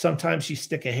 Sometimes you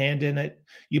stick a hand in it.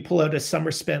 You pull out a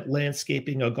summer spent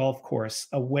landscaping a golf course,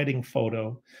 a wedding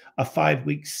photo, a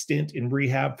 5-week stint in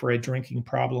rehab for a drinking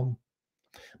problem.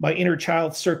 My inner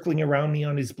child circling around me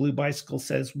on his blue bicycle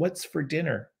says, "What's for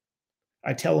dinner?"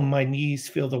 I tell him my knees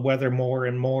feel the weather more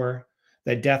and more,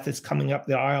 that death is coming up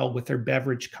the aisle with her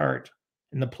beverage cart,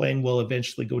 and the plane will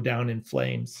eventually go down in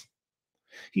flames.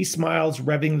 He smiles,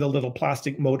 revving the little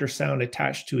plastic motor sound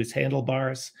attached to his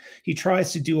handlebars. He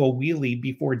tries to do a wheelie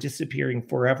before disappearing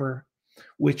forever,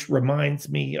 which reminds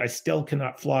me I still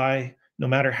cannot fly, no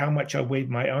matter how much I wave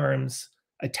my arms,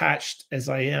 attached as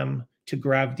I am to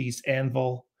gravity's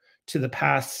anvil, to the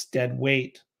past's dead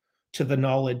weight, to the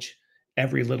knowledge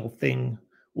every little thing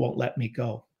won't let me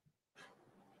go.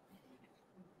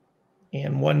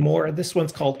 And one more. This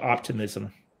one's called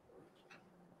Optimism.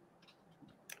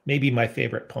 Maybe my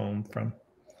favorite poem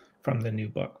from the new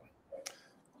book.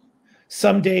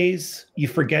 Some days you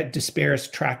forget despair's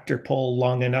tractor pull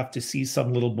long enough to see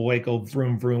some little boy go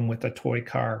vroom vroom with a toy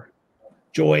car.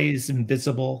 Joy is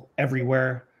invisible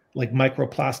everywhere, like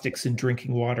microplastics in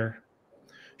drinking water.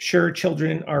 Sure,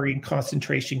 children are in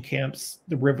concentration camps,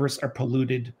 the rivers are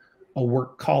polluted, a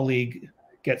work colleague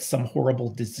gets some horrible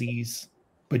disease,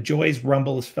 but joy's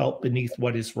rumble is felt beneath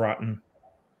what is rotten.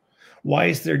 Why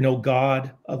is there no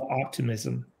God of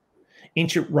optimism?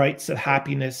 Ancient rites of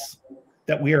happiness,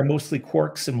 that we are mostly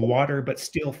quarks and water, but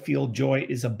still feel joy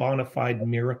is a bona fide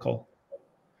miracle.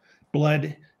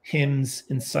 Blood, hymns,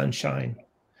 and sunshine.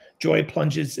 Joy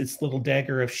plunges its little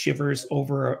dagger of shivers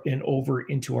over and over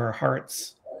into our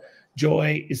hearts.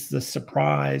 Joy is the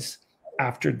surprise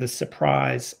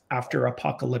after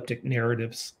apocalyptic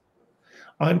narratives.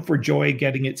 I'm for joy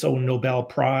getting its own Nobel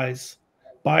Prize.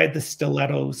 Buy the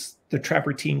stilettos, the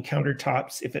travertine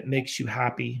countertops if it makes you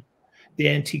happy, the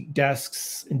antique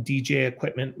desks and DJ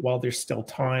equipment while there's still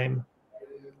time.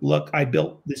 Look, I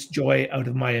built this joy out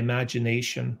of my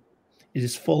imagination. It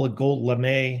is full of gold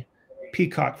lame,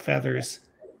 peacock feathers,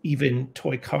 even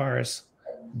toy cars.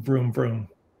 Vroom, vroom.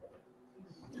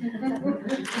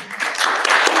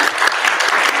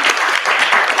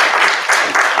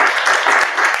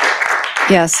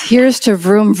 Yes, here's to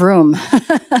vroom vroom.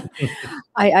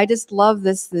 I just love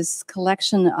this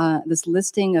collection, this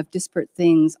listing of disparate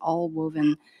things all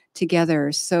woven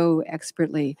together so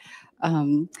expertly.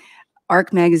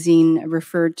 ARC magazine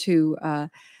referred to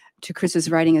Chris's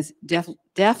writing as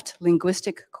deft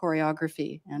linguistic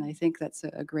choreography, and I think that's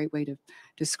a great way to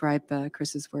describe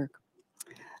Chris's work.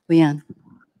 Leanne.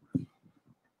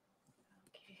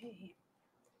 Okay.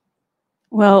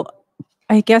 Well,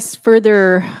 I guess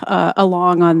further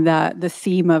along on the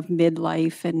theme of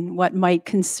midlife and what might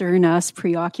concern us,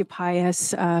 preoccupy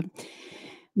us,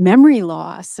 memory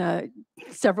loss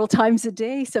several times a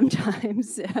day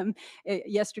sometimes.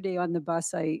 Yesterday on the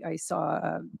bus, I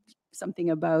saw something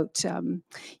about,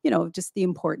 just the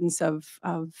importance of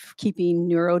keeping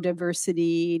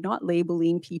neurodiversity, not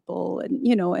labeling people,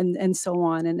 and, and so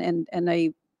on. And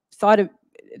I thought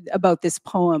about this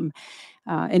poem,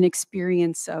 an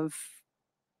experience of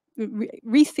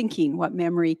rethinking what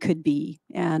memory could be,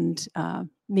 and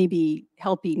maybe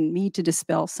helping me to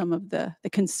dispel some of the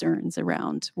concerns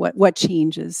around what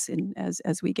changes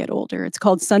as we get older. It's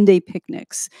called Sunday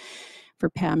Picnics for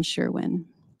Pam Sherwin.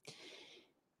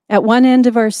 At one end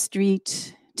of our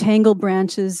street, tangled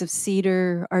branches of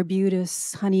cedar,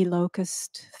 arbutus, honey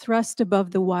locust thrust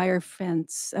above the wire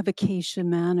fence of Acacia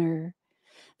Manor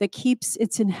that keeps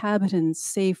its inhabitants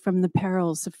safe from the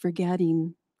perils of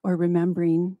forgetting or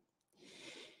remembering.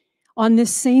 On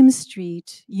this same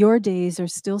street, your days are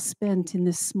still spent in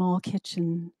this small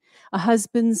kitchen, a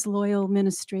husband's loyal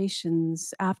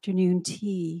ministrations, afternoon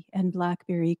tea, and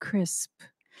blackberry crisp.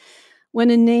 When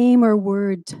a name or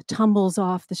word tumbles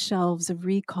off the shelves of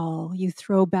recall, you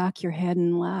throw back your head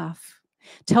and laugh.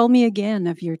 Tell me again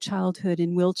of your childhood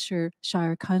in Wiltshire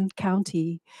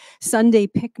County, Sunday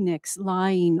picnics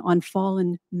lying on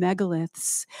fallen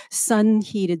megaliths,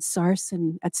 sun-heated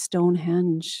sarsen at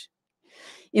Stonehenge.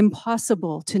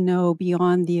 Impossible to know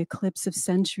beyond the eclipse of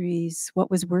centuries what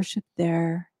was worshipped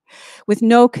there, With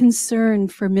no concern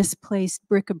for misplaced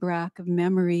bric-a-brac of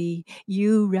memory,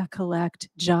 you recollect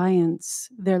giants,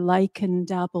 their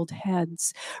lichen-dappled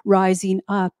heads rising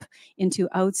up into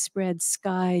outspread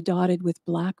sky dotted with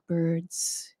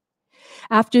blackbirds.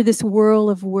 After this whirl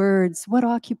of words, what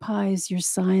occupies your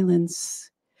silence?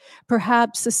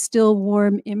 Perhaps a still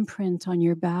warm imprint on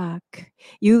your back.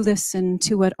 You listen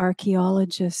to what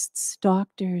archaeologists,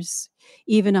 doctors,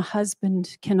 even a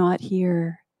husband cannot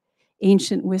hear.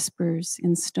 Ancient whispers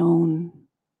in stone.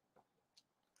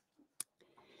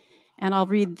 And I'll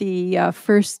read the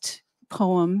first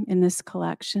poem in this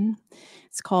collection.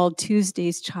 It's called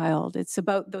Tuesday's Child. It's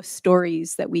about the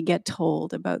stories that we get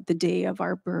told about the day of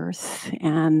our birth.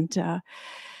 And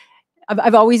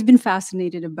I've always been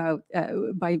fascinated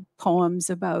by poems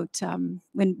about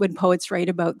when poets write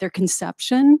about their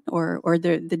conception or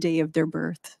the day of their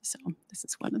birth. So this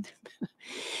is one of them.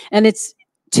 And it's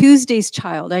Tuesday's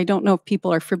Child. I don't know if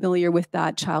people are familiar with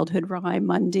that childhood rhyme.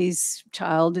 Monday's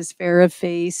child is fair of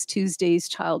face, Tuesday's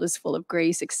child is full of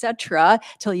grace, etc.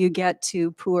 Till you get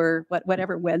to poor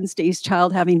whatever Wednesday's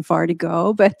child having far to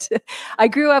go. But I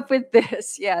grew up with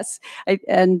this, yes.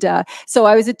 So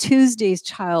I was a Tuesday's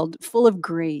child full of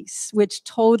grace, which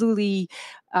totally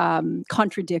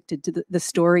contradicted to the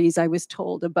stories I was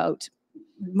told about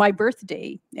my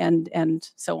birthday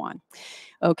and so on.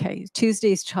 Okay,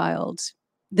 Tuesday's Child.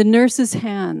 The nurse's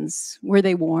hands, were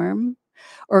they warm?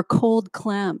 Or cold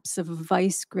clamps of a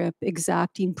vice grip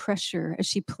exacting pressure as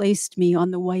she placed me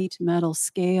on the white metal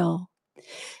scale?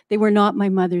 They were not my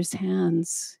mother's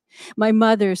hands. My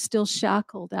mother still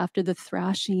shackled after the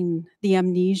thrashing, the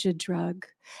amnesia drug,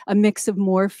 a mix of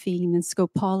morphine and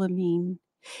scopolamine.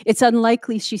 It's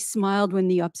unlikely she smiled when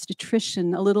the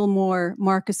obstetrician, a little more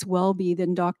Marcus Welby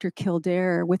than Dr.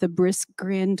 Kildare, with a brisk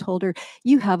grin told her,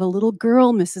 "You have a little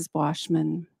girl, Mrs.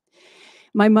 Boschman."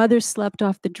 My mother slept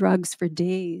off the drugs for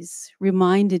days,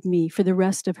 reminded me for the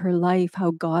rest of her life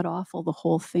how god-awful the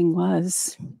whole thing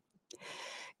was.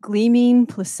 Gleaming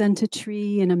placenta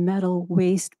tree in a metal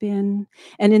waste bin,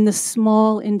 and in the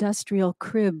small industrial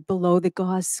crib below the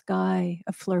gauze sky,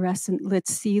 a fluorescent lit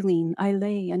ceiling, I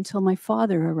lay until my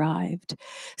father arrived.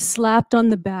 Slapped on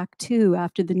the back too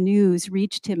after the news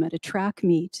reached him at a track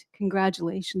meet.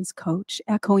 "Congratulations, coach,"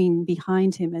 echoing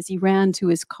behind him as he ran to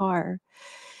his car.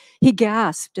 He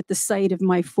gasped at the sight of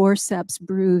my forceps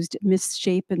bruised,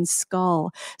 misshapen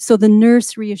skull. So the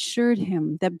nurse reassured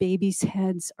him that babies'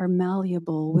 heads are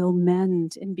malleable, will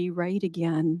mend and be right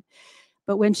again.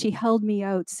 But when she held me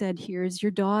out, said, "Here's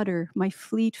your daughter," my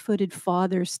fleet-footed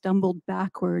father stumbled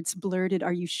backwards, blurted,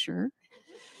 "Are you sure?"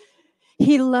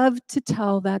 He loved to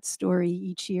tell that story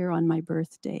each year on my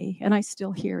birthday, and I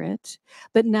still hear it.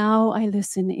 But now I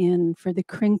listen in for the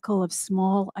crinkle of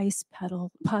small ice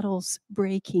puddles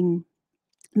breaking,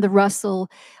 the rustle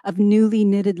of newly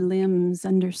knitted limbs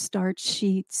under starched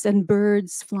sheets, and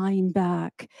birds flying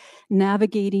back,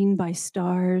 navigating by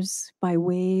stars, by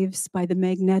waves, by the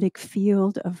magnetic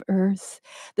field of Earth,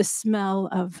 the smell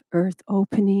of Earth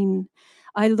opening.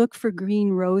 I look for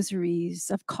green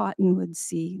rosaries of cottonwood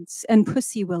seeds and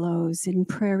pussy willows in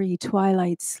prairie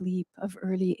twilight sleep of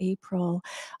early April.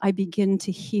 I begin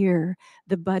to hear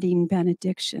the budding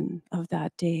benediction of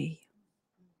that day.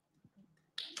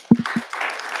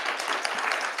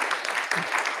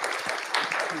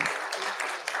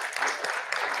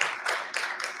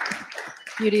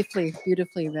 Beautifully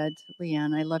read,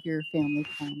 Leanne. I love your family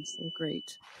poems. They're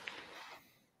great.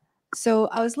 So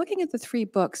I was looking at the three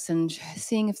books and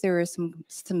seeing if there were some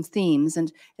themes,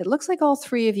 and it looks like all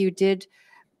three of you did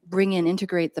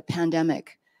integrate the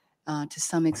pandemic to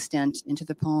some extent into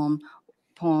the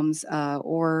poems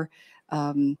or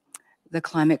the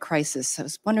climate crisis. I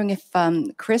was wondering if,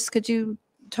 Chris, could you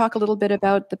talk a little bit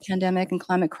about the pandemic and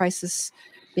climate crisis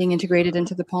being integrated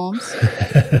into the poems?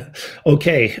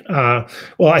 Okay.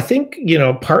 Well, I think,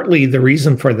 partly the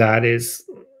reason for that is,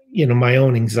 my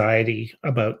own anxiety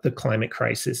about the climate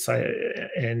crisis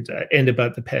and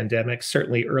about the pandemic,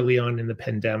 certainly early on in the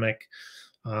pandemic.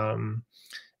 For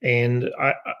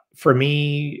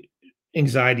me,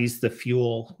 anxiety is the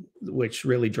fuel which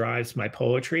really drives my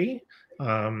poetry.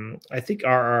 I think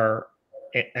R.R.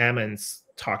 Ammons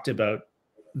talked about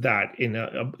that in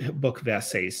a book of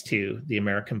essays too, the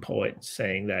American poet,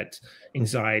 saying that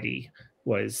anxiety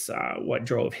was what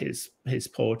drove his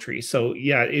poetry. So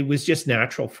yeah, it was just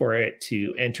natural for it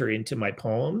to enter into my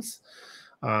poems.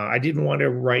 I didn't want to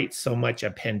write so much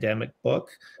a pandemic book,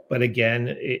 but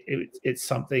again, it's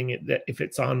something that if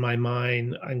it's on my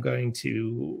mind, I'm going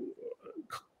to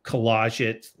collage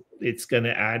it. It's going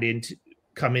to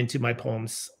come into my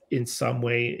poems in some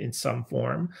way, in some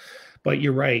form. But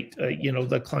you're right,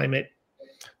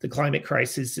 the The climate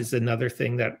crisis is another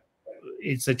thing that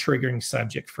it's a triggering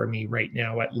subject for me right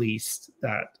now, at least,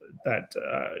 that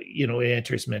you know, it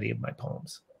enters many of my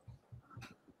poems.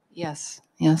 Yes,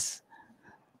 yes.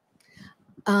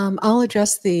 I'll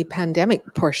address the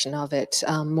pandemic portion of it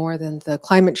more than the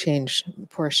climate change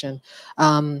portion,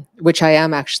 which I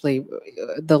am actually,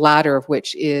 the latter of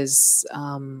which is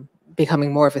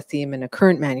becoming more of a theme in a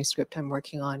current manuscript I'm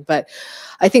working on. But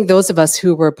I think those of us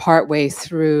who were partway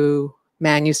through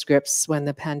manuscripts when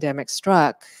the pandemic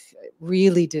struck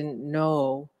really didn't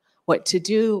know what to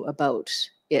do about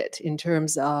it in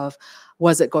terms of,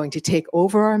 was it going to take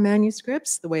over our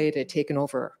manuscripts the way it had taken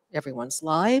over everyone's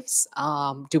lives?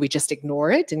 Do we just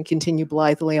ignore it and continue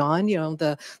blithely on, you know,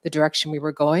 the direction we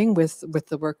were going with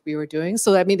the work we were doing?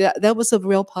 So, I mean, that was a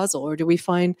real puzzle. Or do we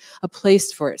find a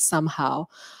place for it somehow?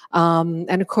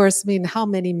 And of course, I mean, how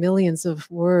many millions of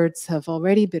words have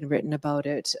already been written about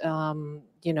it,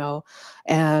 you know,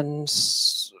 and,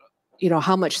 you know,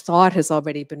 how much thought has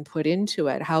already been put into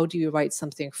it? How do you write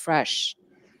something fresh?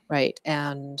 Right,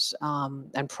 and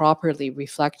properly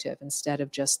reflective instead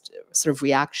of just sort of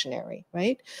reactionary,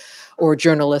 right, or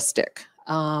journalistic.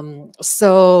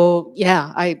 So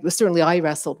yeah, I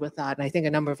wrestled with that, and I think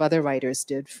a number of other writers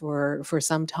did for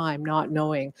some time, not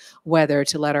knowing whether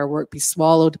to let our work be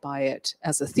swallowed by it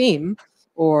as a theme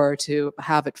or to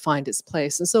have it find its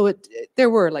place. And so there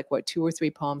were like, what, 2 or 3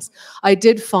 poems. I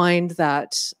did find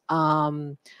that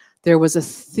there was a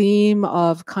theme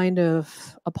of kind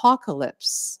of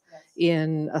apocalypse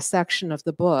in a section of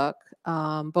the book,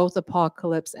 both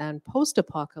apocalypse and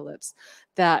post-apocalypse,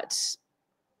 that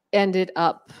ended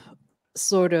up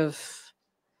sort of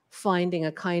finding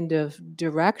a kind of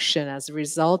direction as a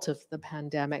result of the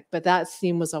pandemic. But that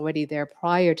theme was already there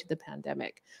prior to the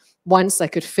pandemic. Once I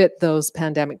could fit those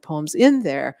pandemic poems in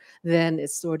there, then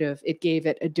it gave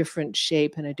it a different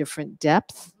shape and a different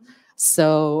depth.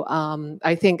 So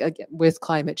I think, again, with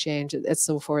climate change and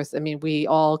so forth, I mean, we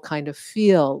all kind of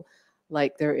feel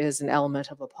like there is an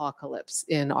element of apocalypse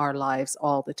in our lives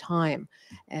all the time.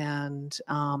 And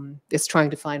it's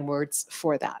trying to find words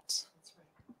for that.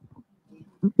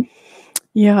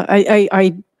 Yeah,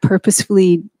 I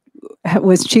purposefully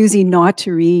was choosing not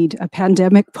to read a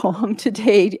pandemic poem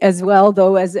today as well,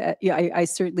 though, as I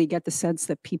certainly get the sense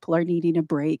that people are needing a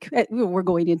break. We're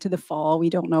going into the fall. We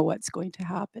don't know what's going to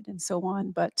happen and so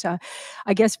on. But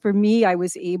I guess for me, I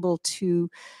was able to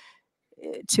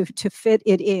fit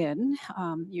it in.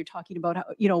 You're talking about how,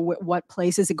 you know, what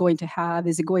place is it going to have?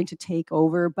 Is it going to take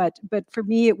over? But for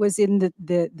me, it was in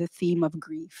the theme of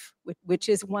grief, which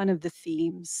is one of the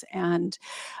themes. And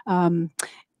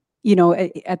you know,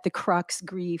 at the Crux,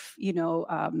 grief, you know,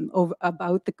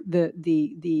 about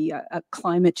the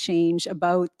climate change,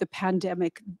 about the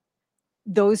pandemic.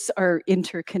 Those are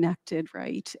interconnected,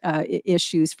 right?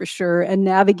 Issues for sure, and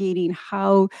navigating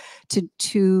how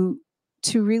to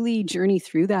really journey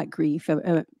through that grief.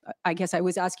 I guess I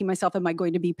was asking myself, am I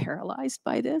going to be paralyzed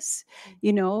by this?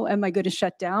 You know, am I going to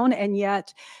shut down? And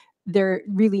yet there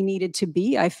really needed to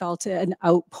be, I felt, an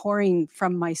outpouring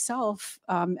from myself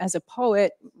as a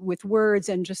poet with words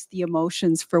and just the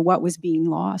emotions for what was being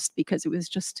lost, because it was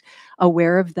just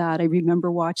aware of that. I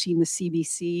remember watching the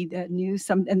CBC news,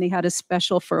 and they had a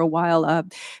special for a while,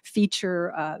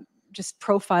 feature just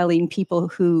profiling people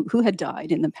who had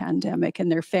died in the pandemic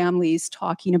and their families,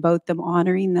 talking about them,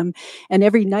 honoring them. And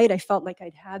every night I felt like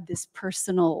I'd had this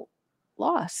personal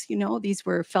loss. You know, these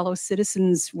were fellow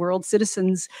citizens, world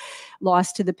citizens,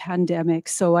 lost to the pandemic.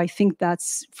 So I think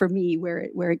that's, for me,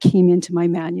 where it came into my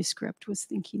manuscript, was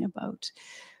thinking about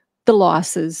the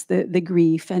losses, the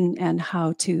grief, and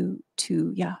how to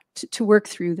work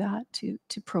through that,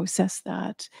 to process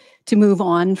that, to move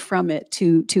on from it,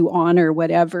 to honor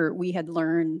whatever we had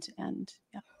learned. And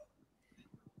yeah.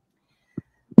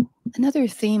 Another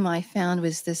theme I found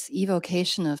was this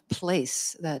evocation of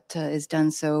place that is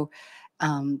done so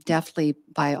deftly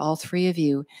by all 3 of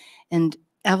you. And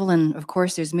Evelyn, of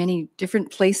course, there's many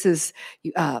different places,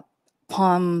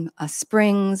 Palm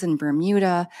Springs and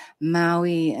Bermuda,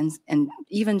 Maui, and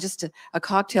even just a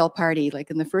cocktail party,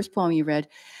 like in the first poem you read.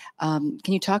 Can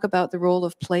you talk about the role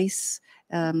of place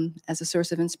as a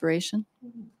source of inspiration?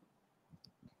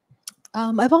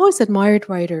 I've always admired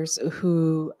writers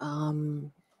who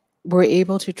were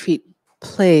able to treat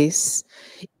place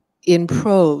in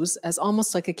prose as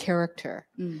almost like a character.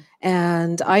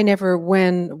 And I never,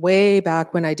 way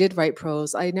back when I did write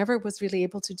prose, I never was really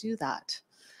able to do that.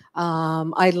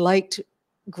 I liked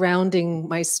grounding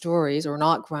my stories, or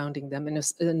not grounding them, in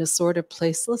a sort of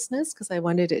placelessness, because I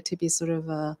wanted it to be sort of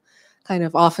a kind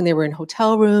of often they were in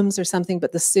hotel rooms or something,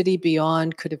 but the city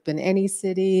beyond could have been any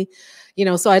city, you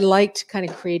know, so I liked kind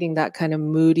of creating that kind of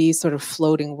moody sort of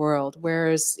floating world.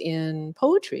 Whereas in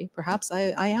poetry, perhaps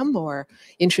I am more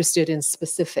interested in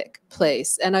specific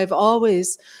place. And I've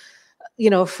always, you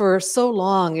know, for so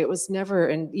long, it was never,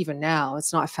 and even now,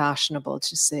 it's not fashionable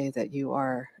to say that you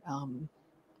are,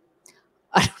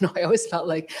 I don't know. I always felt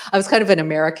like I was kind of an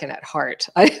American at heart.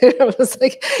 I was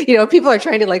like, you know, people are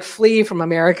trying to like flee from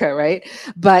America, right?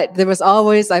 But there was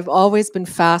always, I've always been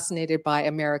fascinated by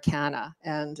Americana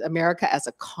and America as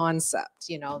a concept,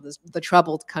 you know, the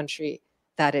troubled country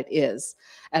that it is.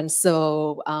 And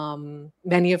so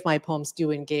many of my poems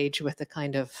do engage with the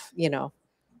kind of, you know,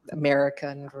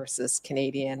 American versus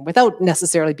Canadian without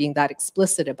necessarily being that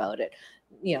explicit about it,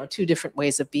 you know, two different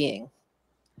ways of being.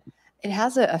 It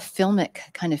has a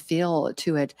filmic kind of feel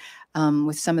to it,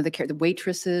 with some of the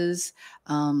waitresses,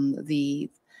 the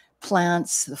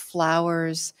plants, the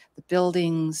flowers, the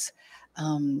buildings.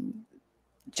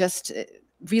 Just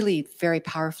really very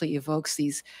powerfully evokes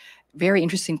these very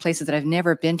interesting places that I've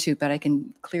never been to, but I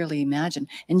can clearly imagine.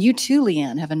 And you too,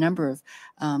 Leanne, have a number of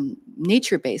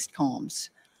nature-based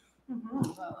poems.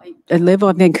 Well, I live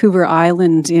on Vancouver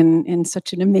Island in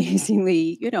such an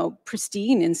amazingly, you know,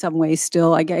 pristine in some ways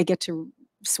still. I get to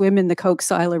swim in the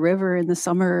Coxsila River in the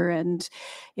summer, and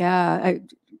yeah, I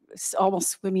was almost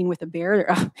swimming with a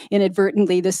bear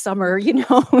inadvertently this summer, you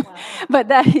know. Wow. But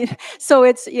that, so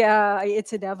it's, yeah,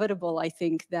 it's inevitable, I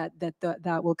think, that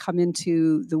will come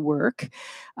into the work.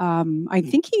 I'm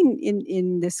thinking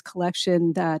in this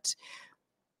collection that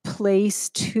place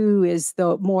too is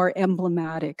the more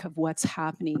emblematic of what's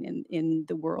happening in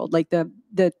the world, like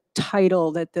the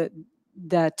title that the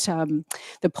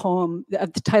poem,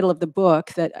 the title of the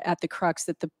book, that at the crux,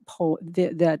 that the poem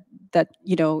that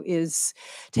you know is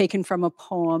taken from a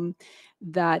poem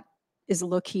that is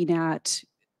looking at,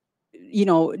 you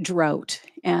know, drought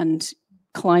and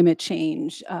climate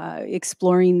change,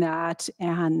 exploring that,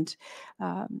 and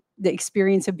the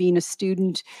experience of being a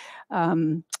student,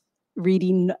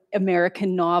 reading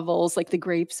American novels like The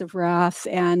Grapes of Wrath,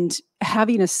 and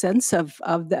having a sense of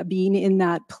that, being in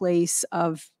that place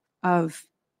of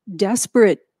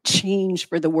desperate change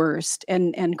for the worst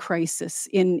and crisis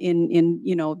in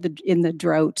you know in the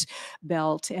drought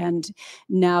belt. And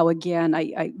now again,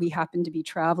 we happened to be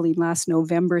traveling last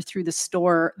November through the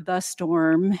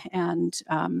storm, and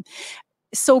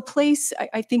so place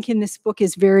I think in this book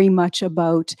is very much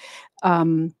about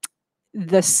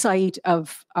the site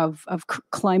of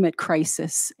climate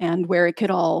crisis and where it could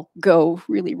all go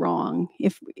really wrong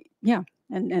if, yeah,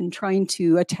 and trying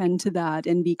to attend to that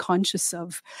and be conscious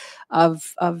of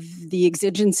the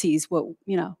exigencies,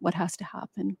 what has to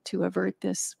happen to avert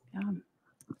this. Thank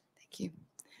you.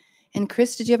 And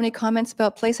Chris, did you have any comments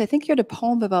about place? I think you had a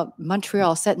poem about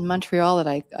Montreal, set in Montreal, that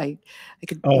I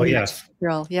could. Oh, yes.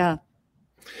 Montreal, yeah.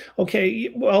 Okay,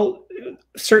 well,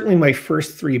 certainly my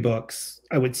first three books,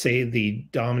 I would say the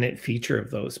dominant feature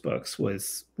of those books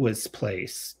was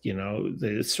place. You know,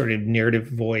 the sort of narrative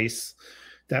voice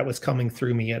that was coming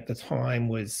through me at the time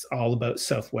was all about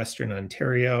Southwestern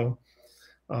Ontario,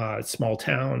 small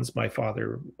towns. My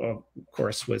father, of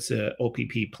course, was a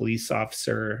OPP police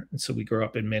officer, and so we grew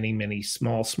up in many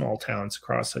small towns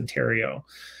across Ontario.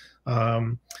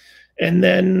 And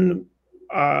then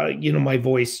you know, my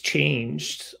voice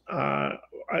changed.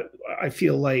 I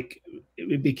feel like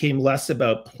it became less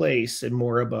about place and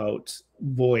more about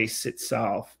voice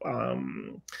itself.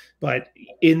 But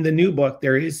in the new book,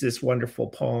 there is this wonderful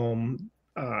poem.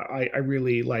 I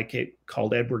really like it,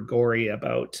 called Edward Gorey,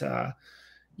 about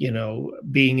you know,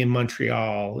 being in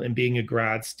Montreal and being a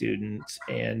grad student,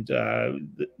 and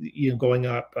you know, going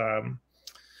up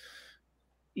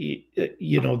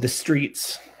you know, the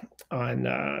streets on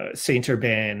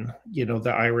Saint-Urbain, you know,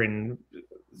 the iron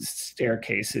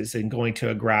staircases, and going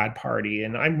to a grad party.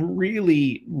 And I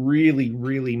really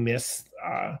miss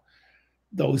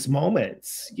those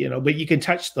moments, you know, but you can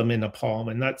touch them in a poem.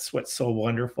 And that's what's so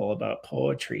wonderful about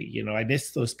poetry. You know, I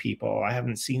miss those people. I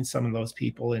haven't seen some of those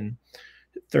people in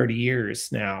 30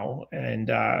 years now. And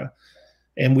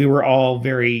we were all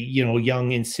very, you know,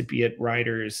 young, incipient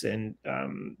writers, and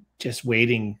just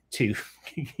waiting to,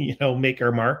 you know, make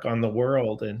our mark on the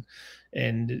world.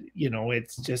 And you know,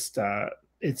 it's just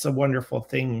it's a wonderful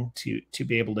thing to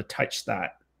be able to touch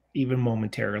that even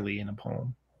momentarily in a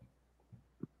poem.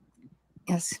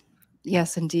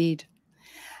 Yes, indeed.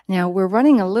 Now we're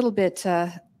running a little bit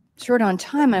short on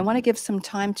time. I want to give some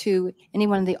time to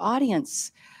anyone in the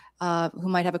audience who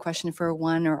might have a question for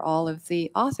one or all of the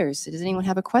authors. Does anyone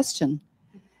have a question?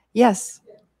 Yes.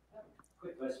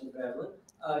 Quick question for Evelyn.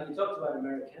 You talked about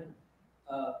American.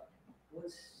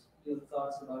 What's your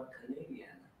thoughts about Canadian?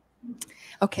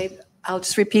 Okay, I'll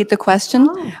just repeat the question.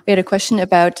 Oh. We had a question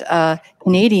about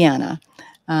Canadiana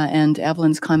and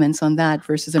Evelyn's comments on that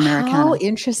versus Americana. How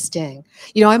interesting.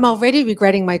 You know, I'm already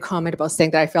regretting my comment about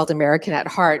saying that I felt American at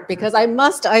heart, because I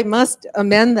must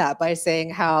amend that by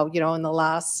saying how, you know, in the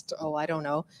last, I don't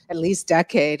know, at least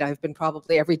decade, I've been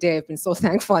probably every day, I've been so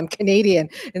thankful I'm Canadian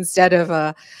instead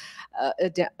of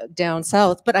down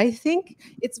south. But I think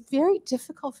it's very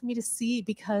difficult for me to see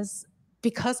because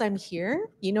I'm here.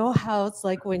 You know how it's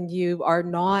like when you are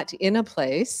not in a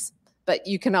place, but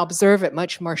you can observe it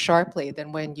much more sharply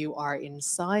than when you are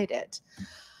inside it.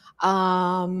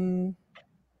 No,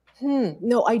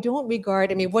 I don't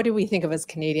regard, I mean, what do we think of as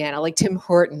Canadiana? Like Tim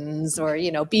Hortons or,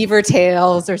 you know, Beaver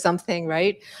Tails or something,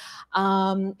 right?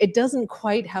 It doesn't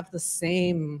quite have the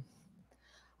same,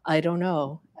 I don't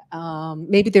know.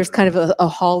 Maybe there's kind of a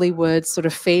Hollywood sort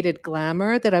of faded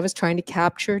glamour that I was trying to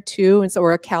capture too. And so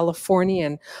we're a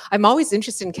Californian. I'm always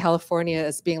interested in California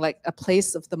as being like a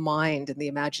place of the mind and the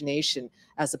imagination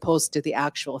as opposed to the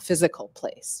actual physical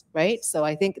place, right? So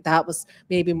I think that was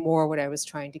maybe more what I was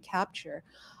trying to capture.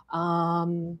 I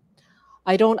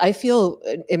feel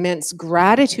immense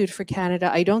gratitude for Canada.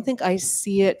 I don't think I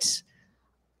see it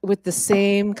with the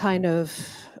same kind of,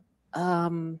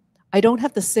 I don't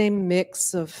have the same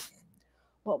mix of,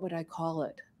 what would I call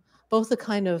it? Both the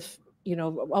kind of, you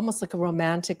know, almost like a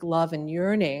romantic love and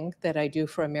yearning that I do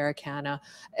for Americana,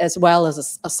 as well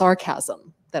as a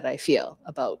sarcasm that I feel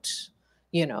about,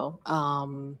 you know,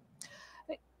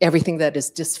 everything that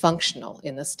is dysfunctional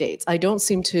in the States. I don't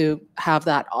seem to have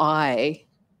that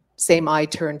same eye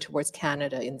turned towards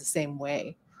Canada in the same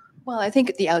way. Well, I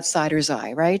think the outsider's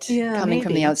eye, right? Yeah, Coming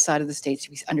from the maybe. outside of the States,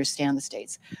 we understand the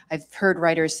States. I've heard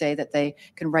writers say that they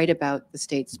can write about the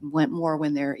States more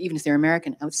when they're, even if they're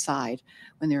American, outside,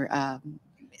 when they're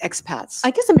expats. I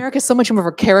guess America is so much more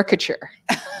of a caricature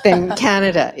than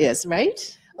Canada is,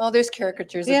 right? Well, there's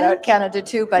caricatures Yeah. about Canada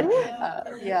too, but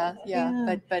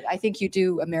Yeah. But I think you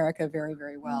do America very,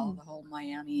 very well. The whole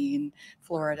Miami and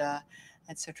Florida,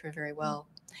 etc., very well.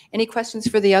 Any questions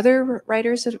for the other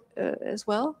writers as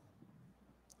well?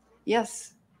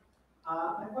 Yes.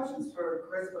 My question's for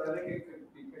Chris, but I think it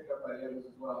could be picked up by the others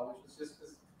as well, which is just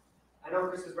because I know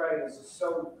Chris's writing is just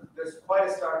so, there's quite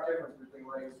a stark difference between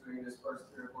what he was doing in his first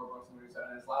 3 or 4 books and what he's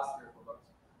done in his last 3 or 4 books.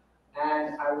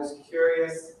 And I was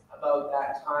curious about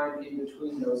that time in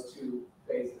between those two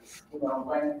phases. You know,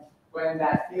 when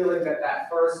that feeling that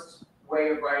first way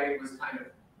of writing was kind of,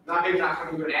 maybe not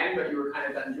coming to an end, but you were kind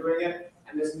of done doing it,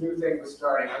 and this new thing was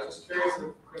starting. I was just curious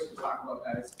if Chris could talk about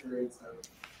that experience of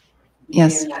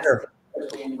Yes.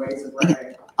 between ways of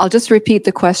writing. I'll just repeat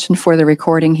the question for the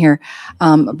recording here.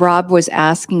 Rob was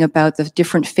asking about the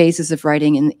different phases of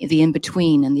writing and the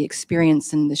in-between and the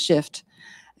experience and the shift.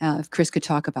 If Chris could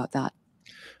talk about that.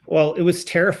 Well, it was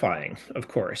terrifying, of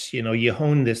course. You know, you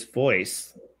hone this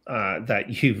voice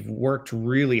that you've worked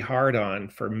really hard on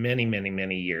for many, many,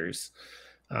 many years.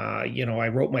 You know, I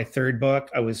wrote my 3rd book.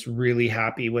 I was really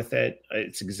happy with it.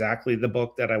 It's exactly the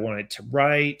book that I wanted to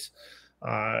write.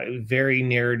 Very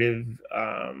narrative,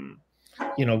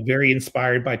 you know, very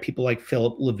inspired by people like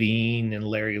Philip Levine and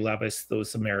Larry Levis,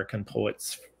 those American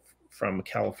poets from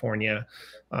California.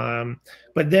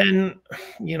 But then,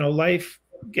 you know,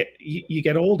 you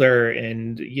get older,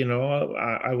 and, you know,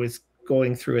 I was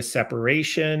going through a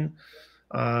separation.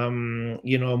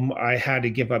 You know, I had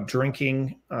to give up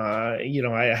drinking. You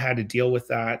know, I had to deal with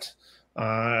that.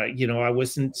 You know,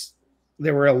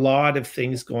 there were a lot of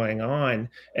things going on.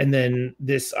 And then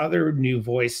this other new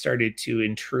voice started to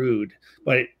intrude.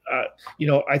 But, you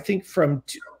know, I think I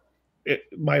wrote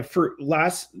my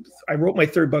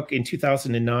 3rd book in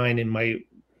 2009, and my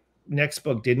next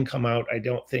book didn't come out, I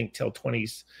don't think, till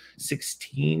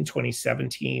 2016,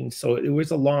 2017. So it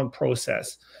was a long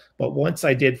process. But once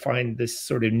I did find this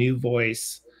sort of new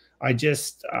voice, I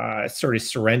just sort of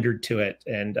surrendered to it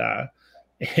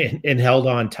and held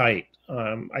on tight.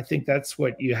 I think that's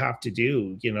what you have to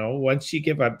do. You know, once you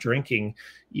give up drinking,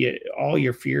 all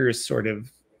your fears sort of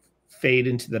fade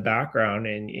into the background,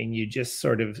 and you just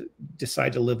sort of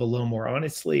decide to live a little more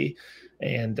honestly.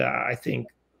 And I think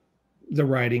the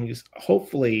writing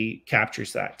hopefully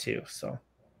captures that too. So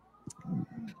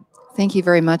Thank you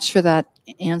very much for that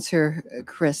answer,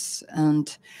 Chris.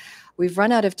 And we've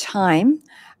run out of time,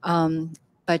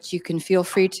 but you can feel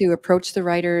free to approach the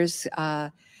writers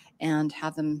and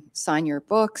have them sign your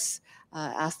books,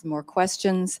 ask them more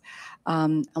questions.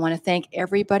 I want to thank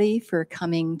everybody for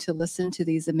coming to listen to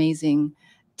these amazing,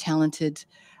 talented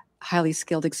highly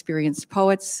skilled, experienced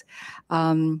poets.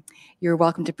 You're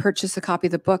welcome to purchase a copy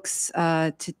of the books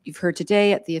you've heard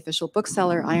today at the official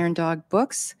bookseller, Iron Dog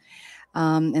Books,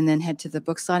 and then head to the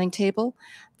book signing table.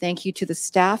 Thank you to the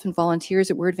staff and volunteers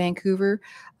at Word Vancouver,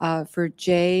 for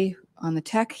Jay on the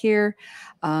tech here.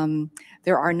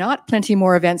 There are not plenty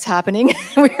more events happening.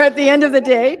 We're at the end of the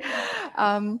day.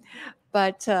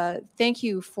 But thank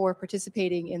you for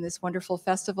participating in this wonderful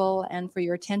festival and for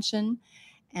your attention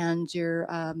and your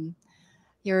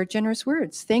generous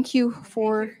words. Thank you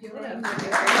for the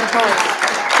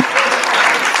poets.